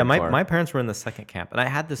change. Yeah, my parents were in the second camp, and I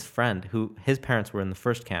had this friend who his parents were in the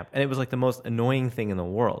first camp, and it was like the most annoying thing in the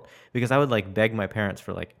world because I would like beg my parents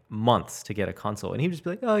for like months to get a console, and he'd just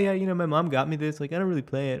be like, "Oh yeah, my mom got me this. Like I don't really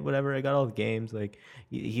play it. Whatever. I got all the games." Like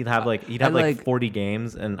he'd have like 40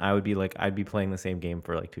 games, and I'd be playing the same game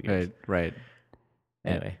for like 2 years. Right.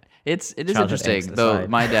 Anyway. It is interesting, though.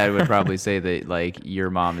 My dad would probably say that like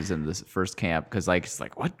your mom is in this first camp because like it's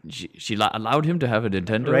like what she allowed him to have a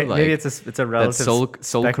Nintendo, right? Like, maybe it's a relative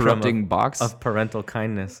soul corrupting box of parental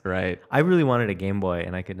kindness, right? I really wanted a Game Boy,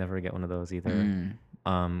 and I could never get one of those either,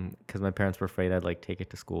 because my parents were afraid I'd like take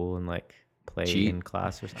it to school and like play in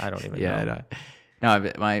class, or I don't even know.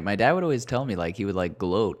 No, my dad would always tell me like he would like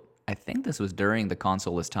gloat. I think this was during the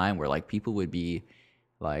consoleless time where like people would be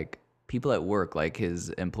like. People at work, like his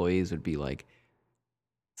employees would be like,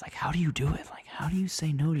 it's like, how do you do it? Like, how do you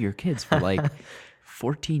say no to your kids for like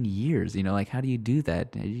 14 years? Like, how do you do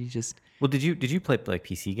that? You just... Well, did you play like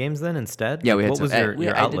PC games then instead? Yeah, we had what some, was your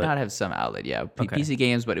outlet? I did not have some outlet, yeah. PC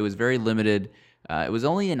games, but it was very limited. It was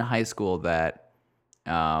only in high school that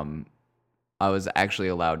I was actually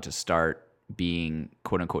allowed to start being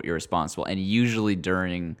quote unquote irresponsible, and usually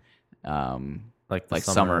during like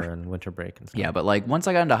summer and winter break and stuff. Yeah, but like once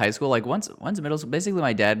I got into high school, like once middle school, basically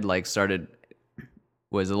my dad like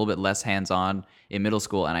was a little bit less hands-on in middle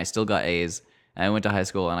school, and I still got A's. And I went to high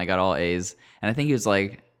school and I got all A's, and I think he was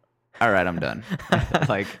like, all right, I'm done.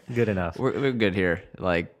 Like good enough. We're good here.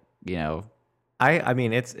 Like, I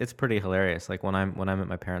mean it's pretty hilarious. Like when I'm at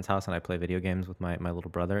my parents' house and I play video games with my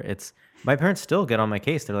little brother, my parents still get on my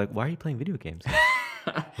case. They're like, why are you playing video games?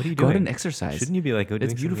 What are you doing? Go out and exercise. Shouldn't you be like,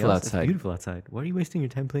 it's beautiful outside. It's beautiful outside. Why are you wasting your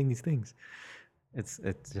time playing these things? It's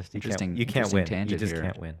just you can't win. You just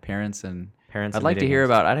can't win. Parents. I'd like to hear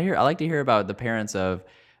about the parents of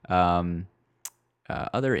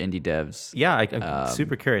other indie devs. Yeah, I'm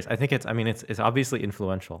super curious. I think it's obviously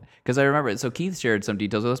influential. Because I remember, so Keith shared some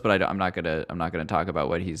details with us, but I'm not gonna talk about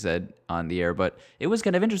what he said on the air. But it was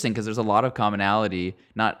kind of interesting because there's a lot of commonality,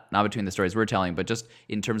 not between the stories we're telling, but just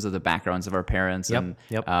in terms of the backgrounds of our parents. Yep.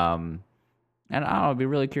 And I don't know, I'd be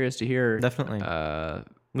really curious to hear. Definitely.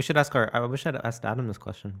 We should ask I wish I'd asked Adam this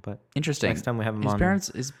question, but interesting. Next time we have him on.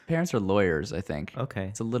 His parents are lawyers, I think. Okay.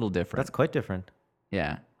 It's a little different. That's quite different.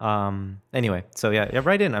 Yeah. Anyway, so yeah,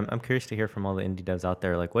 write in. I'm curious to hear from all the indie devs out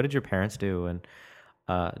there. Like, what did your parents do, and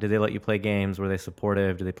did they let you play games? Were they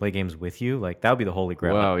supportive? Did they play games with you? Like, that would be the holy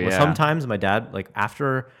grail. Whoa, Well, yeah. sometimes my dad, like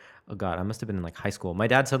after, oh god, I must have been in like high school. My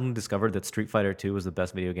dad suddenly discovered that Street Fighter 2 was the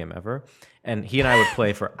best video game ever, and he and I would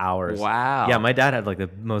play for hours. Wow. Yeah, my dad had like the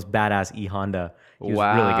most badass E Honda. He was really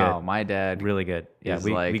Wow. good. My dad Really good. Yeah, is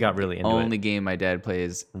we like got really the into only it. game my dad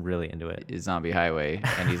plays Really into it. is Zombie Highway,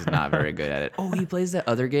 and he's not very good at it. Oh, he plays that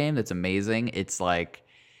other game that's amazing. It's like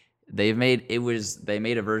they made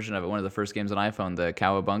a version of it, one of the first games on iPhone, the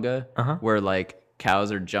Cowabunga, where like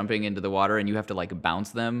cows are jumping into the water and you have to like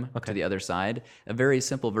bounce them to the other side. A very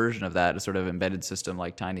simple version of that, a sort of embedded system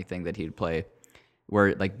like tiny thing that he'd play,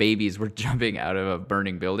 where like babies were jumping out of a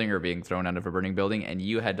burning building or being thrown out of a burning building, and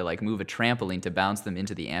you had to like move a trampoline to bounce them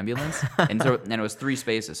into the ambulance. And it was 3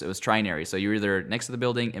 spaces. So it was trinary. So you were either next to the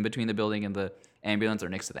building, in between the building and the ambulance, or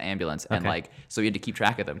next to the ambulance. And like, so you had to keep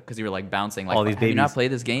track of them because you were like bouncing. Like, All these have you not babies.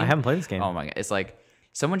 played this game? I haven't played this game. Oh my god, it's like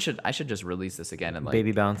I should just release this again and like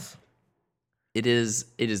Baby bounce. it is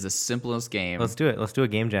the simplest game. Let's do it. Let's do a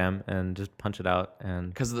game jam and just punch it out. And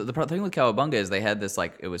Because the thing with Cowabunga is they had this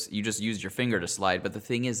like you just used your finger to slide, but the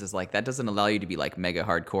thing is like that doesn't allow you to be like mega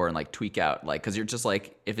hardcore and like tweak out, like, because you're just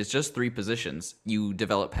like, if it's just 3 positions, you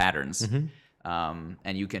develop patterns,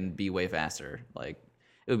 and you can be way faster. Like,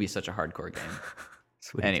 it would be such a hardcore game.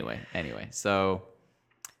 Sweet. Anyway, so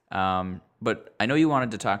but I know you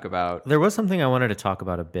wanted to talk about There was something I wanted to talk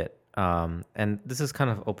about a bit, and this is kind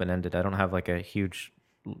of open ended. I don't have like a huge,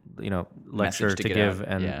 lecture Message to to get give out,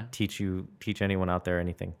 and yeah. teach anyone out there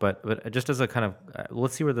anything. But just as a kind of,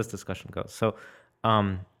 let's see where this discussion goes. So,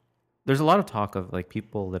 there's a lot of talk of like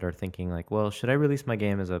people that are thinking like, well, should I release my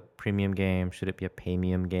game as a premium game? Should it be a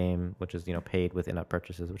paymium game, which is paid with in-app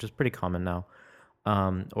purchases, which is pretty common now,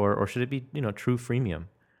 or should it be true freemium?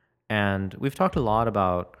 And we've talked a lot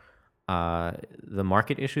about the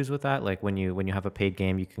market issues with that. Like when you have a paid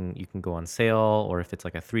game, you can go on sale, or if it's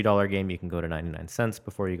like a $3 game, you can go to 99 cents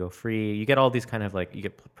before you go free. You get all these kind of like, you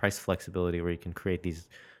get price flexibility where you can create these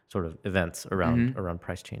sort of events around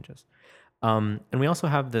price changes. And we also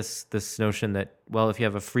have this notion that, well, if you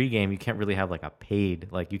have a free game, you can't really have like a paid,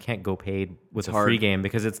 like you can't go paid with a free game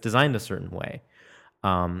because it's designed a certain way.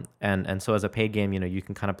 And so as a paid game, you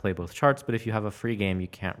can kind of play both charts, but if you have a free game, you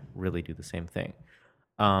can't really do the same thing.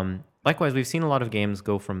 Likewise, we've seen a lot of games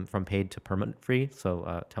go from paid to permanent free.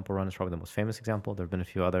 So Temple Run is probably the most famous example. There have been a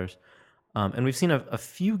few others. And we've seen a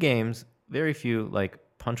few games, very few, like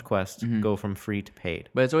Punch Quest, go from free to paid.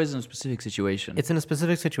 but it's always in a specific situation. It's in a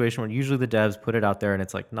specific situation where usually the devs put it out there and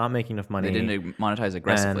it's like not making enough money. They didn't monetize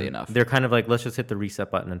aggressively and enough. They're kind of like, let's just hit the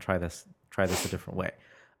reset button and try this a different way.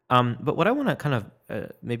 But what I want to kind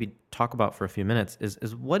of maybe talk about for a few minutes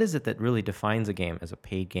is what is it that really defines a game as a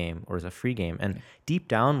paid game or as a free game? And deep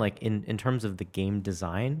down, like in terms of the game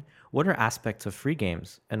design, what are aspects of free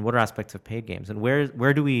games and what are aspects of paid games? And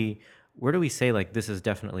where do we say like this is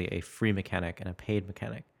definitely a free mechanic and a paid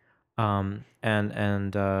mechanic? And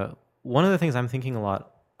one of the things I'm thinking a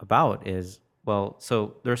lot about is, well,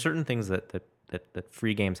 so there are certain things that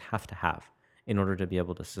free games have to have in order to be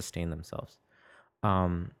able to sustain themselves.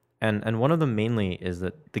 And one of them mainly is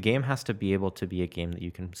that the game has to be able to be a game that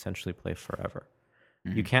you can essentially play forever.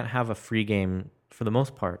 You can't have a free game, for the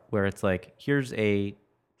most part, where it's like, here's a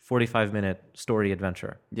 45-minute story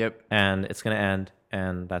adventure. Yep. And it's going to end,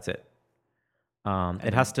 and that's it.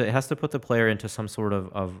 It has to put the player into some sort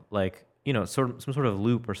of like, some sort of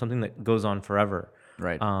loop or something that goes on forever.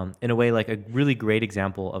 Right. In a way, like a really great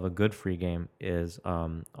example of a good free game is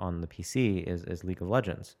on the PC is League of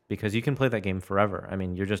Legends, because you can play that game forever. I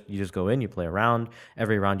mean, you just go in, you play a round.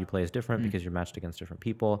 Every round you play is different because you're matched against different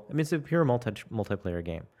people. I mean, it's a pure multiplayer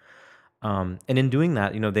game. And in doing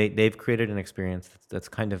that, they've created an experience that's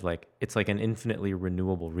kind of like, it's like an infinitely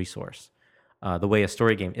renewable resource. The way a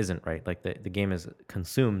story game isn't, right? Like the game is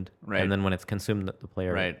consumed, Right. and then when it's consumed, the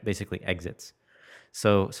player Right. basically exits.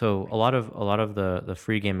 So a lot of the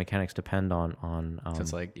free game mechanics depend on So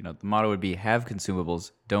it's like, the motto would be have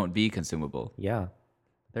consumables, don't be consumable. yeah.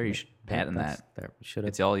 There, you should patent That's- that. There, we should have.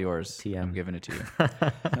 It's all yours. TM. I'm giving it to you.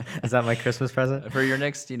 Is that my Christmas present? For your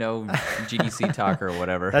next, GDC talk or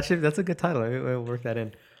whatever. That's a good title. We'll work that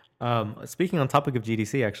in. Speaking on topic of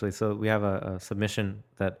GDC, actually, so we have a submission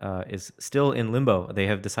that is still in limbo. They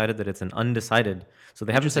have decided that it's an undecided, so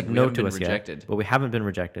they haven't said Interesting. We no haven't to been us rejected. yet. But we haven't been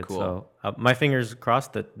rejected. Cool. So my fingers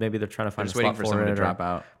crossed that maybe they're trying to I'm find just a waiting slot for someone to it, or drop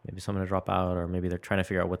out. maybe someone to drop out, or maybe they're trying to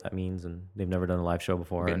figure out what that means, and they've never done a live show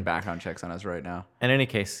before. Getting And background checks on us right now. in any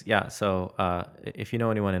case, yeah. So if you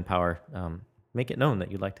know anyone in power, make it known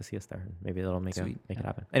that you'd like to see us there. Maybe that'll make Sweet. it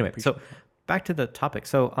happen. Anyway, so back to the topic.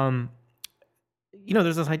 So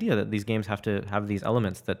there's this idea that these games have to have these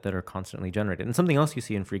elements that are constantly generated. And something else you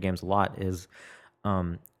see in free games a lot is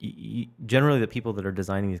generally the people that are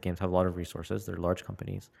designing these games have a lot of resources. They're large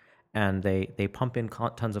companies, and they pump in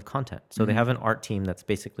tons of content. So they have an art team that's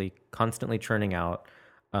basically constantly churning out,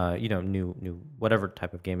 new whatever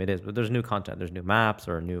type of game it is. But there's new content. There's new maps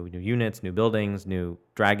or new units, new buildings, new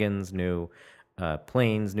dragons, new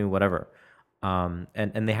planes, new whatever.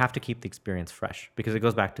 And they have to keep the experience fresh because it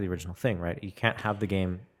goes back to the original thing, right? You can't have the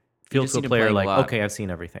game feel just to a need to play player a like, lot. okay, I've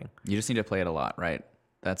seen everything. You just need to play it a lot, right?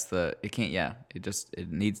 That's it can't, yeah.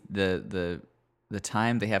 It needs the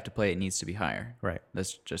time they have to play it needs to be higher. Right.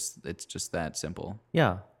 It's just that simple.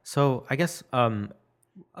 Yeah. So I guess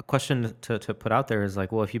a question to put out there is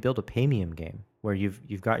like, well, if you build a paymium game where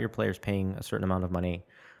you've got your players paying a certain amount of money,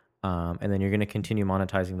 and then you're going to continue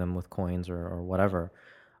monetizing them with coins or whatever,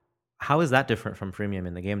 how is that different from freemium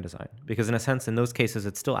in the game design? Because in a sense, in those cases,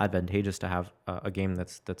 it's still advantageous to have a game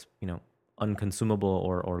that's unconsumable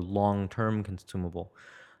or long term consumable.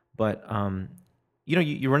 But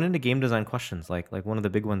you run into game design questions. Like one of the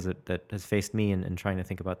big ones that has faced me in trying to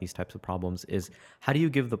think about these types of problems is how do you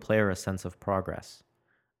give the player a sense of progress?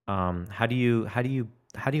 How do you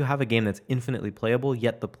have a game that's infinitely playable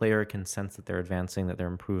yet the player can sense that they're advancing, that they're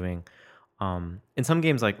improving? In some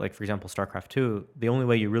games, like for example, StarCraft 2, the only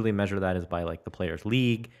way you really measure that is by like the player's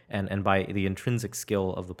league and by the intrinsic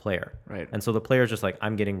skill of the player. Right. And so the player's just like,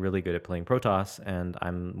 I'm getting really good at playing Protoss, and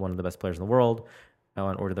I'm one of the best players in the world,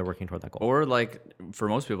 or they're working toward that goal. Or like for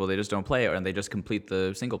most people, they just don't play it and they just complete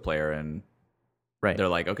the single player and Right. they're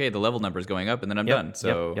like, okay, the level number is going up and then I'm done.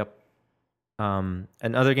 So Yep.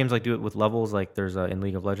 And other games like do it with levels. Like there's in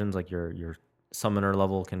League of Legends, like your summoner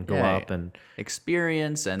level can go Yeah, up and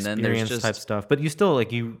experience, and then there's experience just type stuff. But you still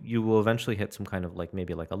like you will eventually hit some kind of like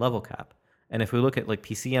maybe like a level cap. And if we look at like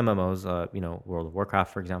PC MMOs, World of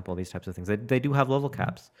Warcraft, for example, these types of things, they do have level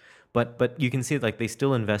caps. But you can see like they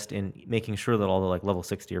still invest in making sure that all the like level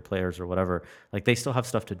 60 or players or whatever, like they still have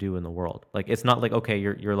stuff to do in the world. Like it's not like, okay,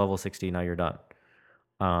 you're level 60, now you're done.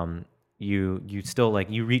 You still like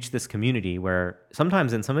you reach this community where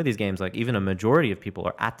sometimes in some of these games, like even a majority of people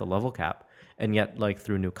are at the level cap, and yet like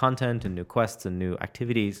through new content and new quests and new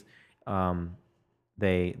activities,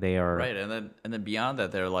 they are right. And then beyond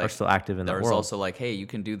that, they're are like, still active in the there's world. also like, hey, you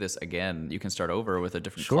can do this again. You can start over with a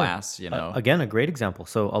different Sure. class. Again, a great example.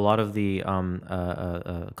 So a lot of the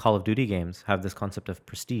Call of Duty games have this concept of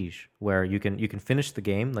prestige, where you can finish the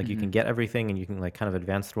game, like you can get everything, and you can like kind of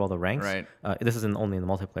advance through all the ranks. Right. This is only in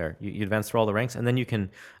the multiplayer. You advance through all the ranks, and then you can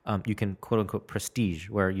quote unquote prestige,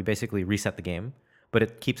 where you basically reset the game, but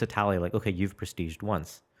it keeps a tally like, okay, you've prestiged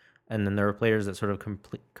once. And then there are players that sort of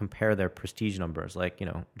compare their prestige numbers, like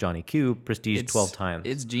Johnny Cube prestige 12 times.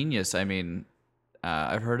 It's genius. I mean,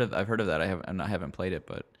 I've heard of that. I haven't played it,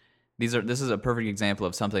 but this is a perfect example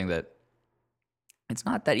of something that it's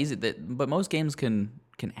not that easy. But most games can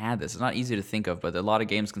add this. It's not easy to think of, but a lot of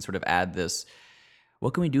games can sort of add this.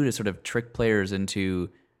 What can we do to sort of trick players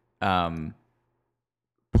into playing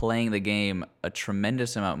the game a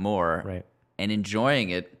tremendous amount more, Right. and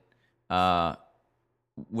enjoying it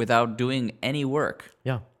without doing any work?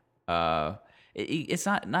 Yeah. It's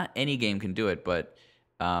not any game can do it, but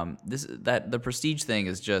the prestige thing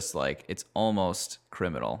is just like, it's almost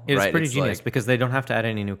criminal. It's right? pretty genius like, because they don't have to add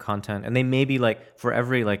any new content, and they maybe like for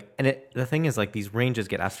every like, and the thing is like these ranges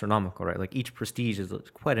get astronomical, right? Like each prestige is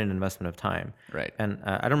quite an investment of time, Right. And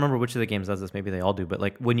I don't remember which of the games does this. Maybe they all do, but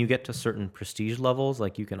like when you get to certain prestige levels,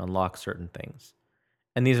 like you can unlock certain things,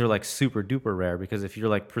 and these are like super duper rare because if you're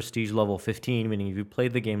like prestige level 15, meaning if you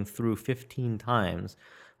played the game through 15 times,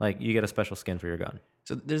 like you get a special skin for your gun.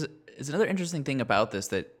 So there's another interesting thing about this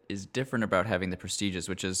that is different about having the prestiges,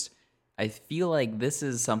 which is I feel like this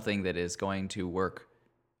is something that is going to work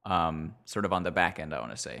sort of on the back end, I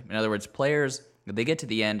want to say. In other words, players, they get to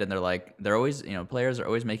the end and they're always, players are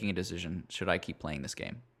always making a decision, should I keep playing this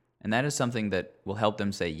game? And that is something that will help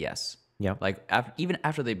them say yes. Yeah. Like even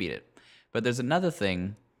after they beat it. But there's another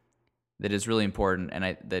thing that is really important,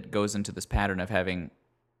 and that goes into this pattern of having,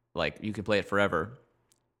 like, you can play it forever,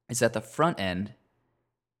 is at the front end,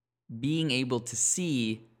 being able to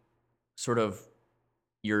see sort of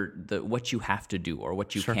what you have to do or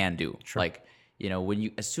what you Sure. can do. Sure. Like,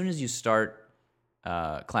 as soon as you start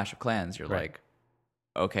Clash of Clans, you're Right. like,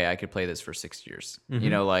 okay, I could play this for 6 years.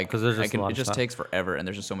 Mhm. Like 'Cause there's just a lot it of just stuff. takes forever, and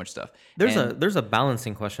there's just so much stuff. There's And- a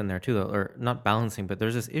balancing question there too, though, or not balancing, but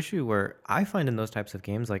there's this issue where I find in those types of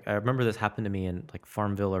games, like I remember this happened to me in like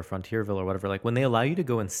Farmville or Frontierville or whatever. Like when they allow you to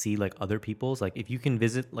go and see like other people's, like if you can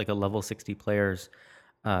visit like a level 60 players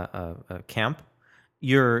camp,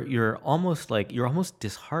 you're almost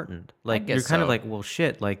disheartened. I Like you're guess kind of so. like, well,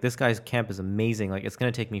 shit. Like this guy's camp is amazing. Like it's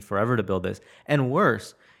gonna take me forever to build this. And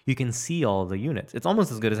worse, you can see all the units. It's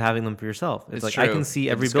almost as good as having them for yourself. It's It's like I can true. see The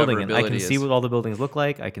every building and I can discoverability see is what all the buildings look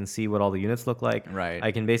like. I can see what all the units look like. right.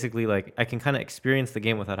 I can basically like I can kind of experience the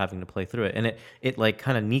game without having to play through it. And it like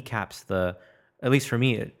kind of kneecaps the, at least for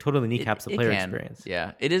me, it totally kneecaps the It player can. experience.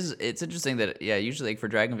 Yeah. It is. It's interesting that, yeah, usually like for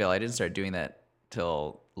Dragonvale, I didn't start doing that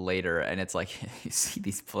till later. And it's like, you see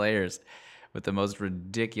these players with the most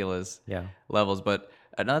ridiculous Yeah. levels. But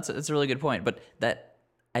no, that's a really good point. But that,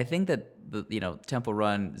 I think that, Temple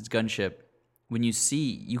Run, Gunship, when you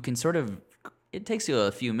see, you can sort of, it takes you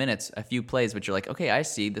a few minutes, a few plays, but you're like, okay, I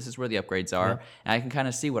see, this is where the upgrades are, and I can kind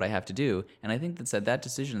of see what I have to do. And I think that's at that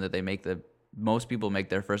decision that they make, most people make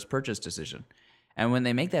their first purchase decision. And when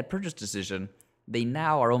they make that purchase decision, they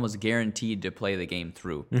now are almost guaranteed to play the game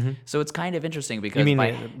through. So it's kind of interesting because You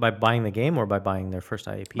mean by buying the game or by buying their first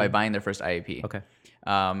IAP? by buying their first IAP. Okay.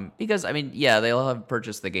 Because I mean, yeah, they'll have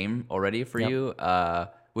purchased the game already for Yep. you,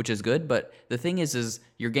 which is good. But the thing is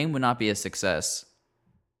your game would not be a success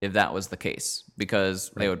if that was the case, because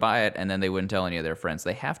they would buy it and then they wouldn't tell any of their friends.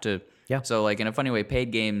 They have to. Yeah. So like in a funny way,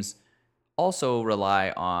 paid games also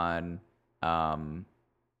rely on,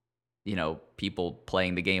 people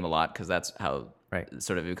playing the game a lot, because that's how Right.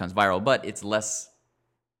 sort of it becomes viral. But it's less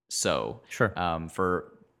so Sure.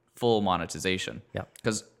 for full monetization. Yeah.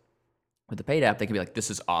 Because with the paid app, they can be like, "This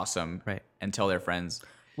is awesome," Right. and tell their friends.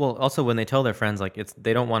 Well, also when they tell their friends, like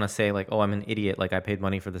they don't want to say like, "Oh, I'm an idiot. Like I paid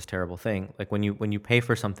money for this terrible thing." Like when you pay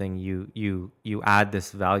for something, you add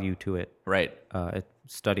this value to it. Right. It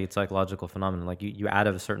studied psychological phenomenon. Like you add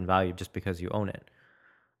a certain value just because you own it.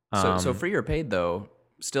 So free or paid though,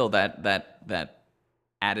 still that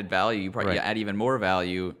added value, you probably Right. add even more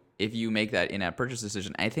value if you make that in-app purchase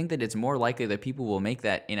decision. I think that it's more likely that people will make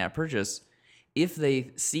that in-app purchase if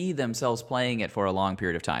they see themselves playing it for a long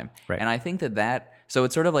period of time. Right. And I think that so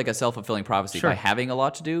it's sort of like a self-fulfilling prophecy. Sure. By having a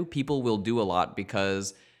lot to do, people will do a lot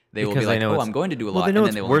because they will be Because they like, know "Oh, it's- I'm going to do a Well, lot," they know and then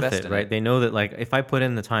it's they will worth invest it, in right? it. They know that like if I put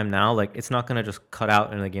in the time now, like it's not gonna just cut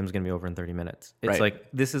out and the game's gonna be over in 30 minutes. It's Right. like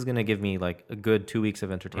this is gonna give me like a good 2 weeks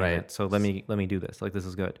of entertainment. Right. So let me do this. Like this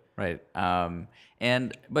is good. Right.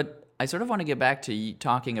 But I sort of want to get back to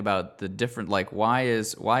talking about the different, like, why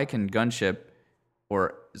can Gunship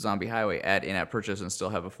or Zombie Highway add in-app purchase and still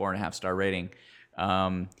have a 4.5-star rating?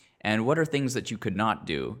 And what are things that you could not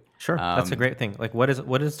do? Sure, that's a great thing. Like what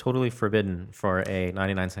is totally forbidden for a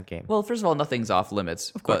 99-cent game? Well, first of all, nothing's off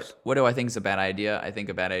limits. Of course. But what do I think is a bad idea? I think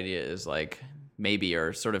a bad idea is like maybe,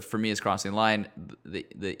 or sort of for me is crossing the line.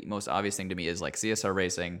 The most obvious thing to me is like CSR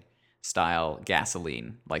racing style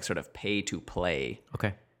gasoline, like sort of pay to play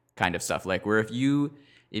Okay. kind of stuff. Like where if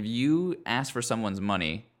you ask for someone's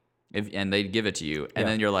money, and they give it to you, and Yeah.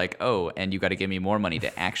 then you're like, "Oh, and you got to give me more money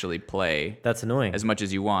to actually play That's annoying. as much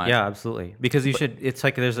as you want." Yeah, absolutely. Because you should. It's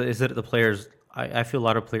like is it the players? I feel a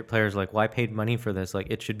lot of players like, well, I paid money for this. Like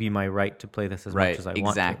it should be my right to play this as Right, much as I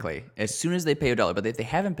want. exactly. As soon as they pay $1, but if they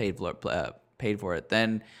haven't paid for it,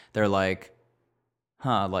 then they're like,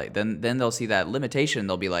 "Huh?" Like then they'll see that limitation.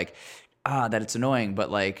 They'll be like, that it's annoying, but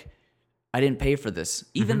like, I didn't pay for this."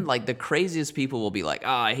 Even like the craziest people will be like,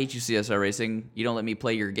 "I hate you, CSR Racing. You don't let me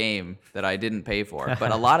play your game that I didn't pay for."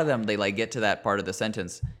 But a lot of them, they like get to that part of the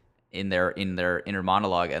sentence in their inner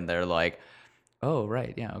monologue, and they're like, "Oh,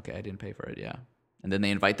 right, yeah, okay, I didn't pay for it, yeah." And then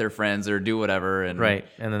they invite their friends or do whatever, and Right,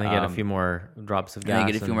 and then they get a few more drops of gas. and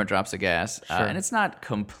they get a few more drops of gas, and it's not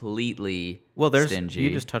completely There's stingy.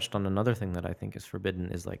 you just touched on another thing that I think is forbidden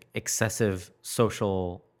is like excessive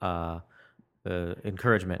social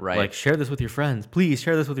encouragement. Right. Like share this with your friends, please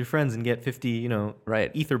share this with your friends and get 50,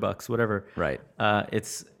 Right. ether bucks, whatever. Right.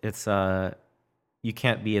 It's you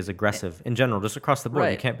can't be as aggressive in general, just across the board. You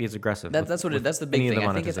Right. can't be as aggressive. That's the big any of thing. the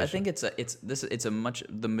I think monetization. it's a much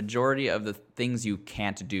the majority of the things you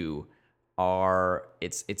can't do are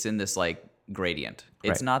it's in this like gradient.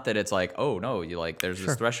 It's Right. not that it's like, oh no, you like there's Sure.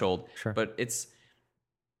 this threshold, Sure. but it's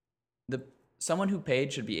someone who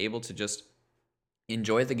paid should be able to just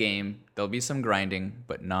enjoy the game. There'll be some grinding,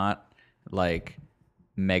 but not like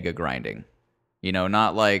mega grinding.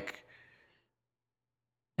 Not like,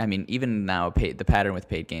 I mean, even now, the pattern with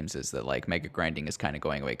paid games is that like mega grinding is kind of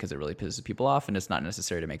going away because it really pisses people off, and it's not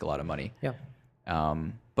necessary to make a lot of money. Yeah.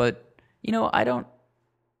 But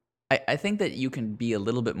I think that you can be a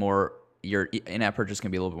little bit more. Your in-app purchase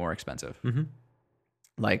can be a little bit more expensive. Mm-hmm.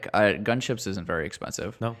 Like Gunships isn't very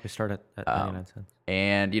expensive, No, we start at 99 cents.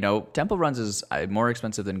 and Temple Runs is more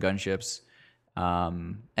expensive than Gunships.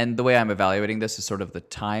 And the way I'm evaluating this is sort of the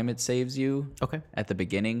time it saves you. Okay. At the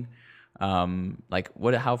beginning. Like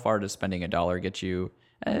how far does spending $1 get you?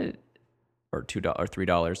 or $2 or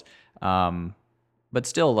 $3. But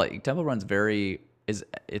still, like Temple Run's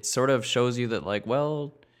it sort of shows you that like,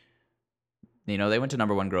 well, you know, they went to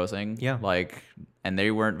 #1 grossing. Yeah. Like, and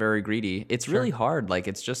they weren't very greedy. It's really hard. Like,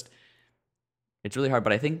 it's really hard.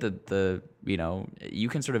 But I think that you know, you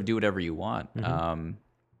can sort of do whatever you want.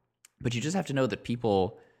 But you just have to know that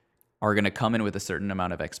people are going to come in with a certain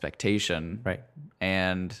amount of expectation. Right.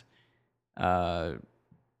 And I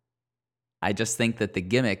just think that the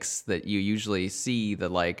gimmicks that you usually see, the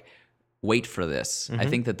like, wait for this. I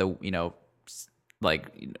think that you know,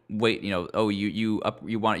 like, wait, you know, oh, you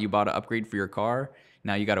bought an upgrade for your car.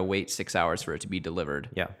 Now you got to wait 6 hours for it to be delivered.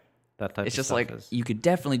 Yeah. That type It's of just stuff like, is... you could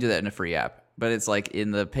definitely do that in a free app, but it's like in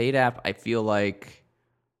the paid app, I feel like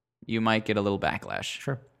you might get a little backlash.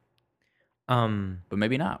 Sure. But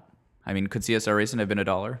maybe not. I mean, could CSR Racing have been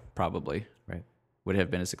 $1? Probably. Right. Would it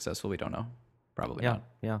have been as successful? We don't know. Probably Yeah.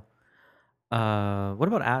 not. Yeah. What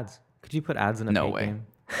about ads? Could you put ads in a No paid way. game?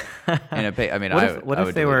 In a pay, I mean, What I if, what I if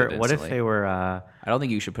would they delete were? it What if instantly. they were? I don't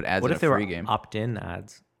think you should put ads What in if a they free were game. opt-in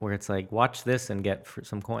ads, where it's like, watch this and get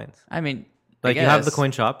some coins? I mean, Like I you have the guess.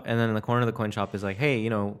 coin shop, and then in the corner of the coin shop is like, hey, you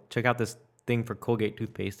know, check out this thing for Colgate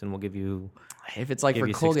toothpaste, and we'll give you... If it's like give for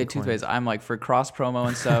you 60 Colgate coins. toothpaste, I'm like for cross promo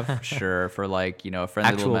and stuff. Sure, for like, you know, a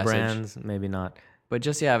friendly Actual little message. brands, maybe not. But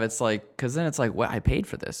just if it's like, because then it's like, what, I paid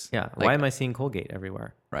for this. Yeah. Like, Why am I seeing Colgate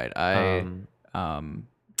everywhere? Right. Um,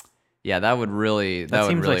 Yeah, that would really That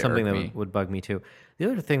seems really like something irk that me. would bug me too. The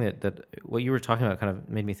other thing that what you were talking about kind of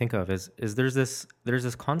made me think of is there's this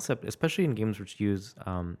concept, especially in games which use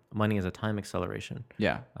money as a time acceleration.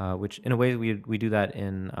 Yeah. Which in a way we do that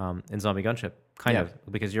in Zombie Gunship, kind Yeah.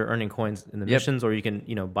 of, because you're earning coins in the Yep. missions, or you can,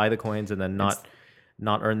 you know, buy the coins and then not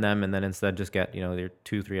earn them, and then instead just get, you know, your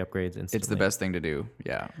 2-3 upgrades instantly. It's the best thing to do.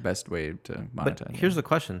 Yeah. Best way to monetize. But here's the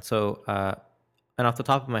question. So, and off the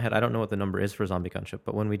top of my head, I don't know what the number is for Zombie Gunship,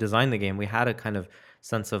 but when we designed the game, we had a kind of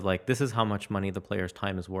sense of like, this is how much money the player's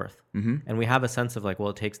time is worth. Mm-hmm. And we have a sense of like, well,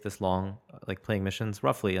 it takes this long, like playing missions,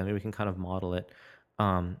 roughly. I mean, we can kind of model it.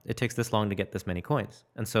 It takes this long to get this many coins.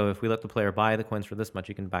 And so if we let the player buy the coins for this much,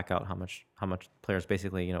 you can back out how much the player's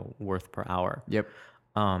basically, you know, worth per hour. Yep.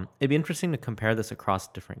 It'd be interesting to compare this across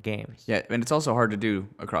different games. Yeah, and it's also hard to do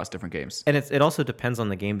across different games. And it also depends on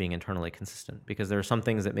the game being internally consistent, because there are some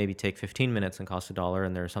things that maybe take 15 minutes and cost $1,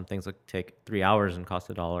 and there are some things that take 3 hours and cost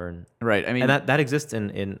 $1. And Right. I mean, and that exists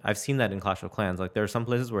in I've seen that in Clash of Clans. Like there are some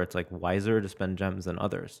places where it's like wiser to spend gems than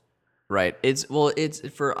others. right.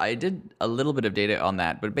 I did a little bit of data on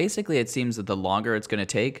that, but basically it seems that the longer it's going to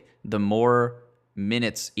take, the more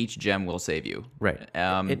minutes each gem will save you. Right.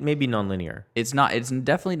 It may be nonlinear. It's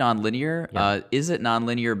definitely non-linear. Is it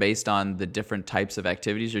non-linear based on the different types of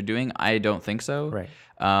activities you're doing? I don't think so. Right.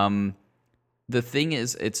 The thing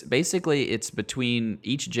is, it's between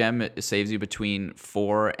each gem, it saves you between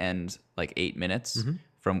 4 and like 8 minutes.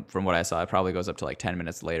 From what I saw, it probably goes up to like 10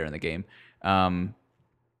 minutes later in the game. And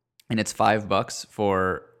it's $5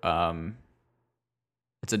 for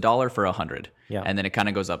it's $1 for 100. Yeah. And then it kind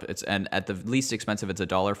of goes up. And at the least expensive, it's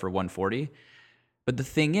 $1 for 140. But the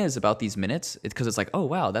thing is about these minutes, it's because it's like, oh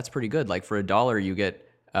wow, that's pretty good. Like for $1, you get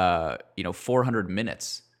 400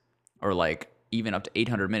 minutes, or like even up to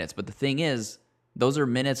 800 minutes. But the thing is, those are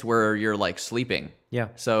minutes where you're like sleeping. Yeah.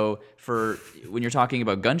 So for when you're talking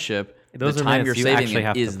about Gunship, Those the are time you're minutes you saving actually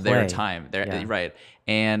have to is their play. time. Yeah. Right.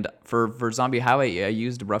 And for Zombie Highway, I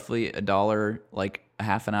used roughly $1, like a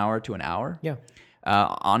half an hour to an hour. Yeah.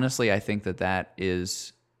 Honestly, I think that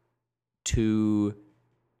is too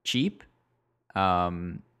cheap.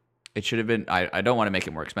 It should have been. I don't want to make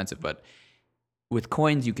it more expensive, but with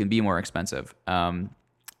coins you can be more expensive. And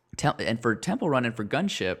for Temple Run and for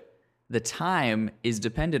Gunship, the time is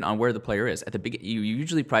dependent on where the player is at the beginning. You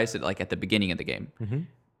usually price it like at the beginning of the game,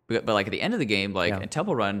 but like at the end of the game, like in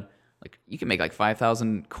Temple Run, like you can make like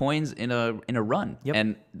 5,000 coins in a run,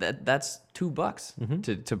 and that's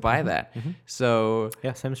 $2 to buy that. So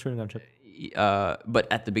Yeah. Same as true in Gunship.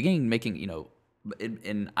 but at the beginning, making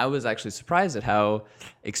and I was actually surprised at how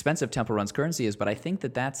expensive Temple Run's currency is. But I think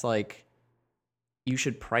that's like, you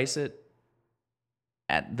should price it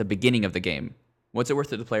at the beginning of the game. What's it worth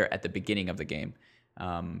to the player at the beginning of the game?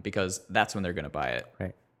 Because that's when they're going to buy it.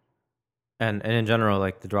 Right. And in general,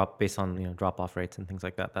 like the drop based on drop off rates and things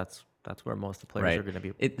like that. That's where most of the players are going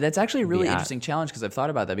to be. That's actually a really at. interesting challenge, because I've thought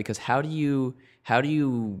about that. Because how do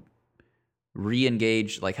you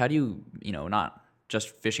re-engage? Like how do you not just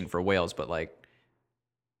fishing for whales, but like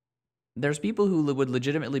there's people who would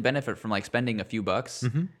legitimately benefit from like spending a few bucks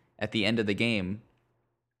at the end of the game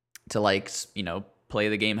to like play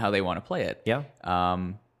the game how they want to play it. Yeah.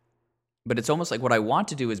 But it's almost like what I want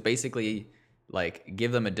to do is basically like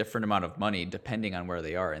give them a different amount of money depending on where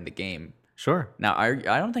they are in the game. Sure. Now, I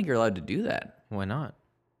don't think you're allowed to do that. Why not?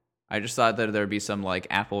 I just thought that there'd be some like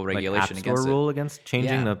Apple Like regulation App Store against it. rule against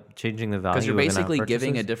changing Yeah. the value Because you're of in-app basically giving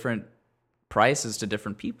a purchases? different prices to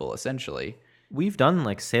different people, essentially. We've done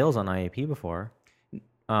like sales on IAP before.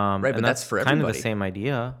 Right, but and that's for kind of the everybody. same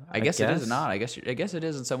idea. I guess it is not. I guess it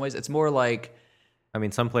is in some ways. It's more like, I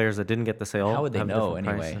mean, some players that didn't get the sale. how would they have a know different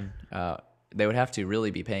price anyway? and- They would have to really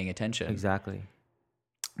be paying attention. exactly.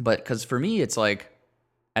 But because for me, it's like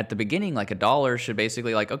at the beginning, like $1 should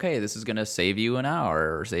basically like, okay, this is going to save you an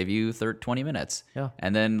hour or save you 20 minutes. Yeah.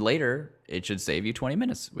 And then later, it should save you 20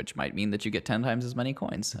 minutes, which might mean that you get 10 times as many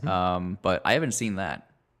coins. But I haven't seen that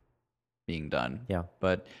being done. Yeah.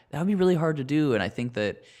 But that would be really hard to do. And I think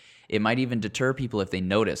that it might even deter people if they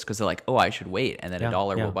notice, because they're like, oh, I should wait. And then Yeah,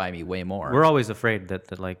 $1 yeah. will buy me way more. We're always afraid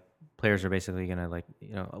that like players are basically gonna like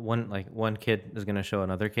one kid is gonna show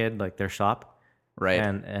another kid like their shop. Right.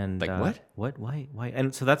 And Like, what? What? Why?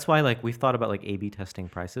 And so that's why like we've thought about like A/B testing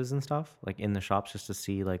prices and stuff like in the shops just to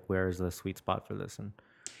see like where is the sweet spot for this. And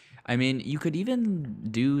I mean, you could even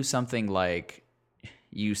do something like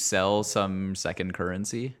you sell some second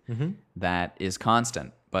currency that is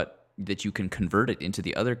constant, but that you can convert it into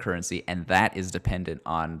the other currency, and that is dependent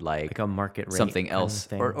on like a market rate something kind of else,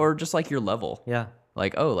 thing. or just like your level. yeah.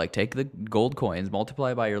 Like, oh, like take the gold coins,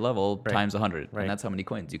 multiply by your level times 100, Right. and that's how many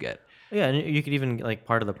coins you get. Yeah, and you could even like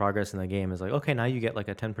part of the progress in the game is like okay now you get like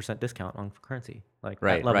a 10% discount on currency like at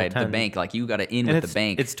Right, level right. 10. The bank, like you got to in And with it's the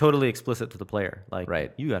bank. it's totally explicit to the player like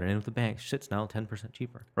Right. you got it in with the bank shit's now 10%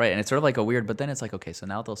 cheaper. Right, and it's sort of like a weird, but then it's like, okay, so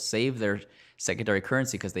now they'll save their secondary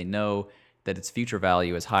currency because they know that its future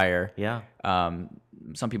value is higher. Yeah.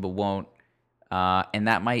 Some people won't, and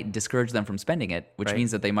that might discourage them from spending it, which Right.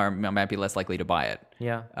 means that they might be less likely to buy it.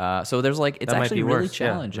 Yeah. So there's like, it's That might actually be really worse. Yeah,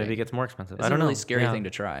 challenging. maybe it gets more expensive. It's I don't a know. really scary Yeah. thing to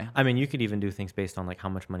try. I mean, you could even do things based on like how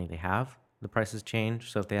much money they have. The prices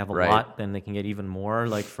change. So if they have a Right. lot, then they can get even more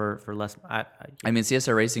like for less. I mean,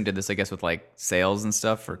 CSR Racing did this, I guess, with like sales and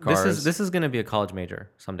stuff for cars. This is going to be a college major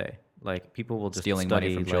someday. Like people will just Stealing study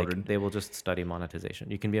money from like, children. They will just study monetization.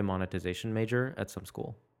 You can be a monetization major at some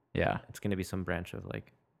school. Yeah, It's going to be some branch of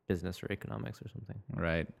like business or economics or something.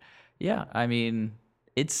 right. Yeah, I mean,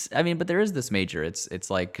 but there is this major. It's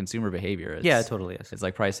like consumer behavior. Yeah, it It's, totally is. it's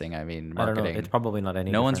like pricing. I mean, I don't marketing. know. It's probably not any.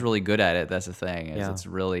 No one's different. really good at it. That's the thing. Yeah. It's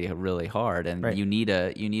really, really hard. And Right. you need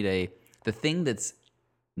a the thing that's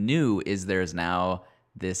new is there's now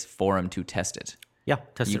this forum to test it. Yeah,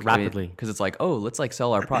 test it rapidly. Because it's like, oh, let's like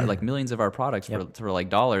sell our product, like millions of our products for like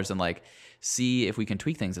dollars, and like see if we can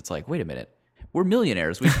tweak things. It's like, wait a minute, we're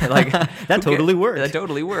millionaires. We like That totally worked. That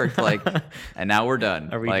totally worked. Like, and now we're done.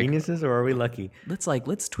 Are we like, geniuses or are we lucky?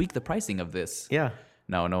 let's tweak the pricing of this. Yeah.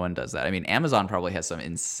 No one does that. I mean, Amazon probably has some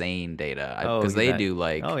insane data because you they bet. do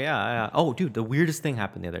like. Oh yeah. Oh dude, the weirdest thing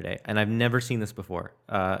happened the other day, and I've never seen this before.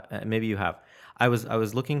 Maybe you have. I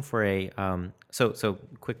was looking for a so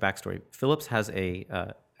quick backstory. Philips has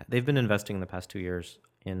they've been investing in the past 2 years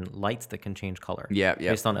in lights that can change color. Yeah.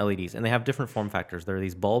 Based on LEDs, and they have different form factors. There are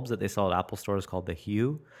these bulbs that they sell at Apple stores called the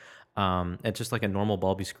Hue. It's just like a normal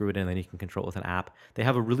bulb. You screw it in, and then you can control it with an app. They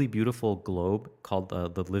have a really beautiful globe called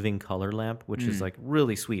the Living Color lamp, which is like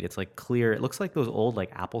really sweet. It's like clear. It looks like those old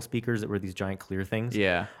like Apple speakers that were these giant clear things.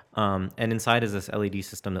 Yeah. And inside is this LED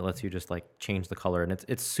system that lets you just like change the color, and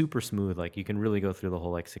it's super smooth. Like you can really go through the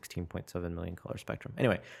whole like 16.7 million color spectrum.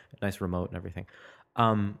 Anyway, nice remote and everything.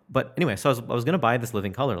 But anyway, so I was gonna buy this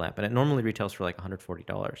Living Color lamp, and it normally retails for like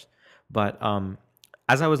 $140. But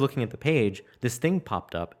as I was looking at the page, this thing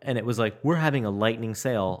popped up, and it was like, we're having a lightning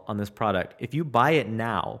sale on this product. If you buy it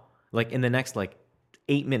now, like in the next like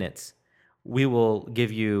 8 minutes, we will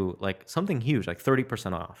give you like something huge, like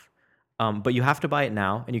 30% off. But you have to buy it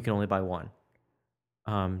now, and you can only buy one.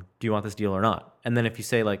 Do you want this deal or not? And then if you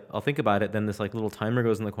say like, I'll think about it, then this like little timer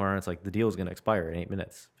goes in the corner, and it's like the deal is going to expire in 8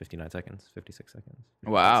 minutes, 59 seconds, 56 seconds.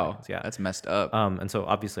 56 Wow. seconds, yeah. That's messed up. And so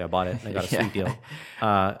obviously I bought it. And I got a Yeah. sweet deal.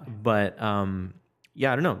 But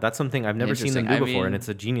yeah, I don't know. That's something I've never seen them do Interesting. I before, and mean, it's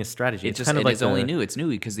a genius strategy. It's just kind of like it's only new. It's new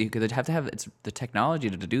because they have to have it's the technology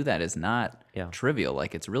to do that is not Yeah. trivial.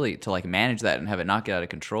 Like it's really to like manage that and have it not get out of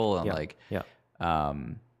control and Yeah. like Yeah.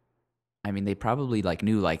 I mean they probably like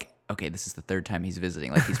knew like okay this is the third time he's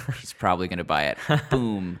visiting like he's probably gonna buy it.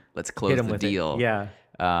 Boom, let's close Hit him the with deal. it. Yeah.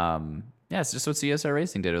 Yeah, it's just what CSR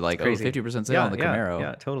Racing did. Like crazy. 50% sale Yeah, on the yeah, Camaro.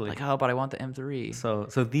 yeah, totally. Like oh, but I want the M3. So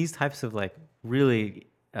these types of like really,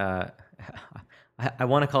 I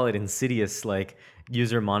want to call it insidious, like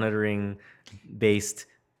user monitoring based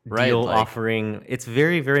Right, deal like- offering. It's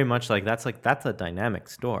very, very much like that's a dynamic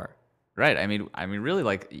store. Right. I mean, really,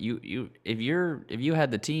 like if you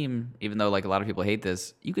had the team, even though like a lot of people hate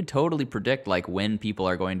this, you could totally predict like when people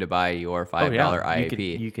are going to buy your $5 You could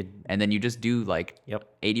IAP, you could and then you just do like Yep.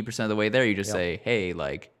 80% of the way there. You just Yep. say, hey,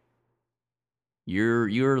 like you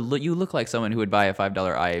look like someone who would buy a $5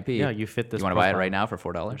 IAP. Yeah, you fit this. You want to buy it profile. right now for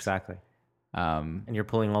 $4? Exactly. Um, And you're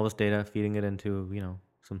pulling all this data, feeding it into,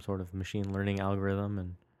 some sort of machine learning algorithm,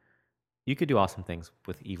 and you could do awesome things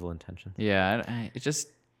with evil intentions. yeah, it just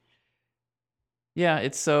yeah,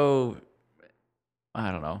 it's so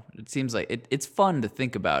I don't know. It seems like it's fun to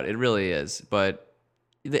think about. It really is. But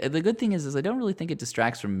the good thing is I don't really think it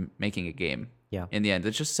distracts from making a game. Yeah. In the end,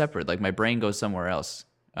 it's just separate. Like my brain goes somewhere else.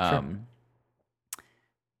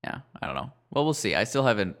 Yeah, I don't know. Well, we'll see. I still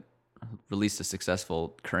haven't released a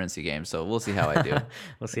successful currency game, so we'll see how I do.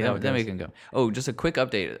 We'll see how it Then we goes. can go. Oh, just a quick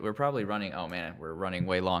update. We're probably running. Oh man, we're running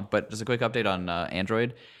way long. But just a quick update on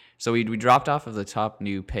Android. So we dropped off of the top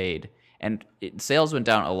new paid, and sales went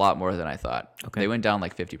down a lot more than I thought. Okay. They went down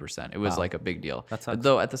like 50%. It was like a big deal. That sucks.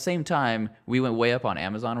 Though at the same time, we went way up on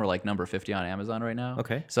Amazon. We're like number 50 on Amazon right now.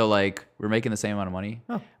 Okay. So like we're making the same amount of money.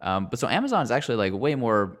 Oh. But so Amazon is actually like way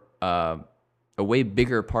more. A way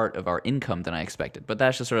bigger part of our income than I expected. But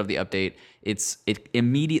that's just sort of the update. It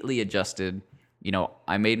immediately adjusted.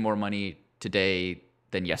 I made more money today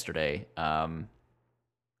than yesterday.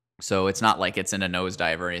 So it's not like it's in a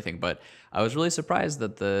nosedive or anything. But I was really surprised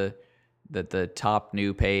that the top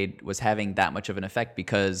new paid was having that much of an effect,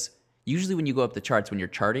 because usually when you go up the charts, when you're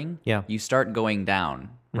charting, Yeah. you start going down,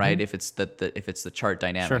 right? If it's the chart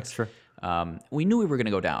dynamics. Sure. We knew we were going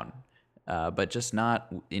to go down. But just not,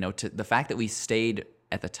 to the fact that we stayed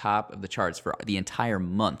at the top of the charts for the entire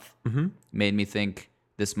month made me think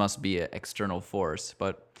this must be an external force.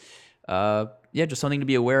 But yeah, just something to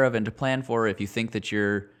be aware of and to plan for if you think that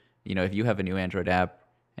if you have a new Android app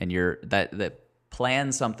and you're that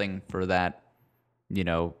plan something for that,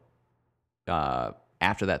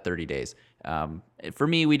 after that 30 days. For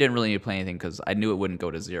me, we didn't really need to plan anything because I knew it wouldn't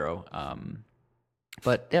go to zero.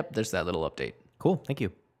 But yep, there's that little update. Cool. Thank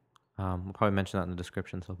you. We'll probably mention that in the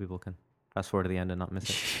description so people can fast forward to the end and not miss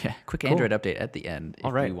it. Yeah, quick Android update at the end if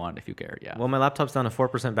All right. if you care. Yeah. Well, my laptop's down to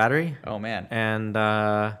 4% battery, Oh man. and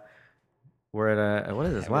we're at what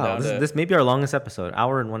is this? we're Wow, down to- this may be our longest episode,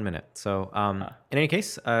 hour and 1 minute. So, in any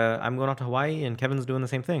case, I'm going off to Hawaii, and Kevin's doing the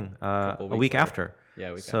same thing a Couple week weeks later. after. Yeah,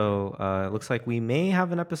 a week So, it looks like we may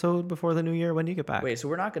have an episode before the new year. When do you get back? Wait, so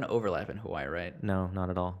we're not going to overlap in Hawaii, right? No, not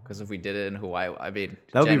at all. Because if we did it in Hawaii, I mean,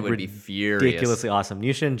 That would Jen be would be furious. ridiculously awesome.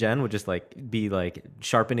 Nusha and Jen would just be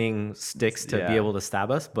sharpening sticks to be Yeah. able to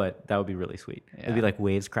stab us, but that would be really sweet. It'd be Yeah. like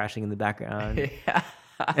waves crashing in the background. Yeah.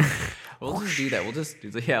 We'll just do that. We'll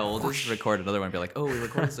just record another one and be like, oh, we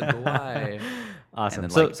recorded this in Hawaii. Awesome.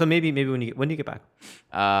 And So then, so maybe when do you get back?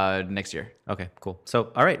 Next year. Okay, cool.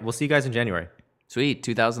 So all right, we'll see you guys in January. Sweet.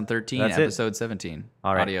 2013, That's it. episode 17.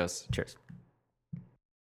 All right. Adios. Cheers.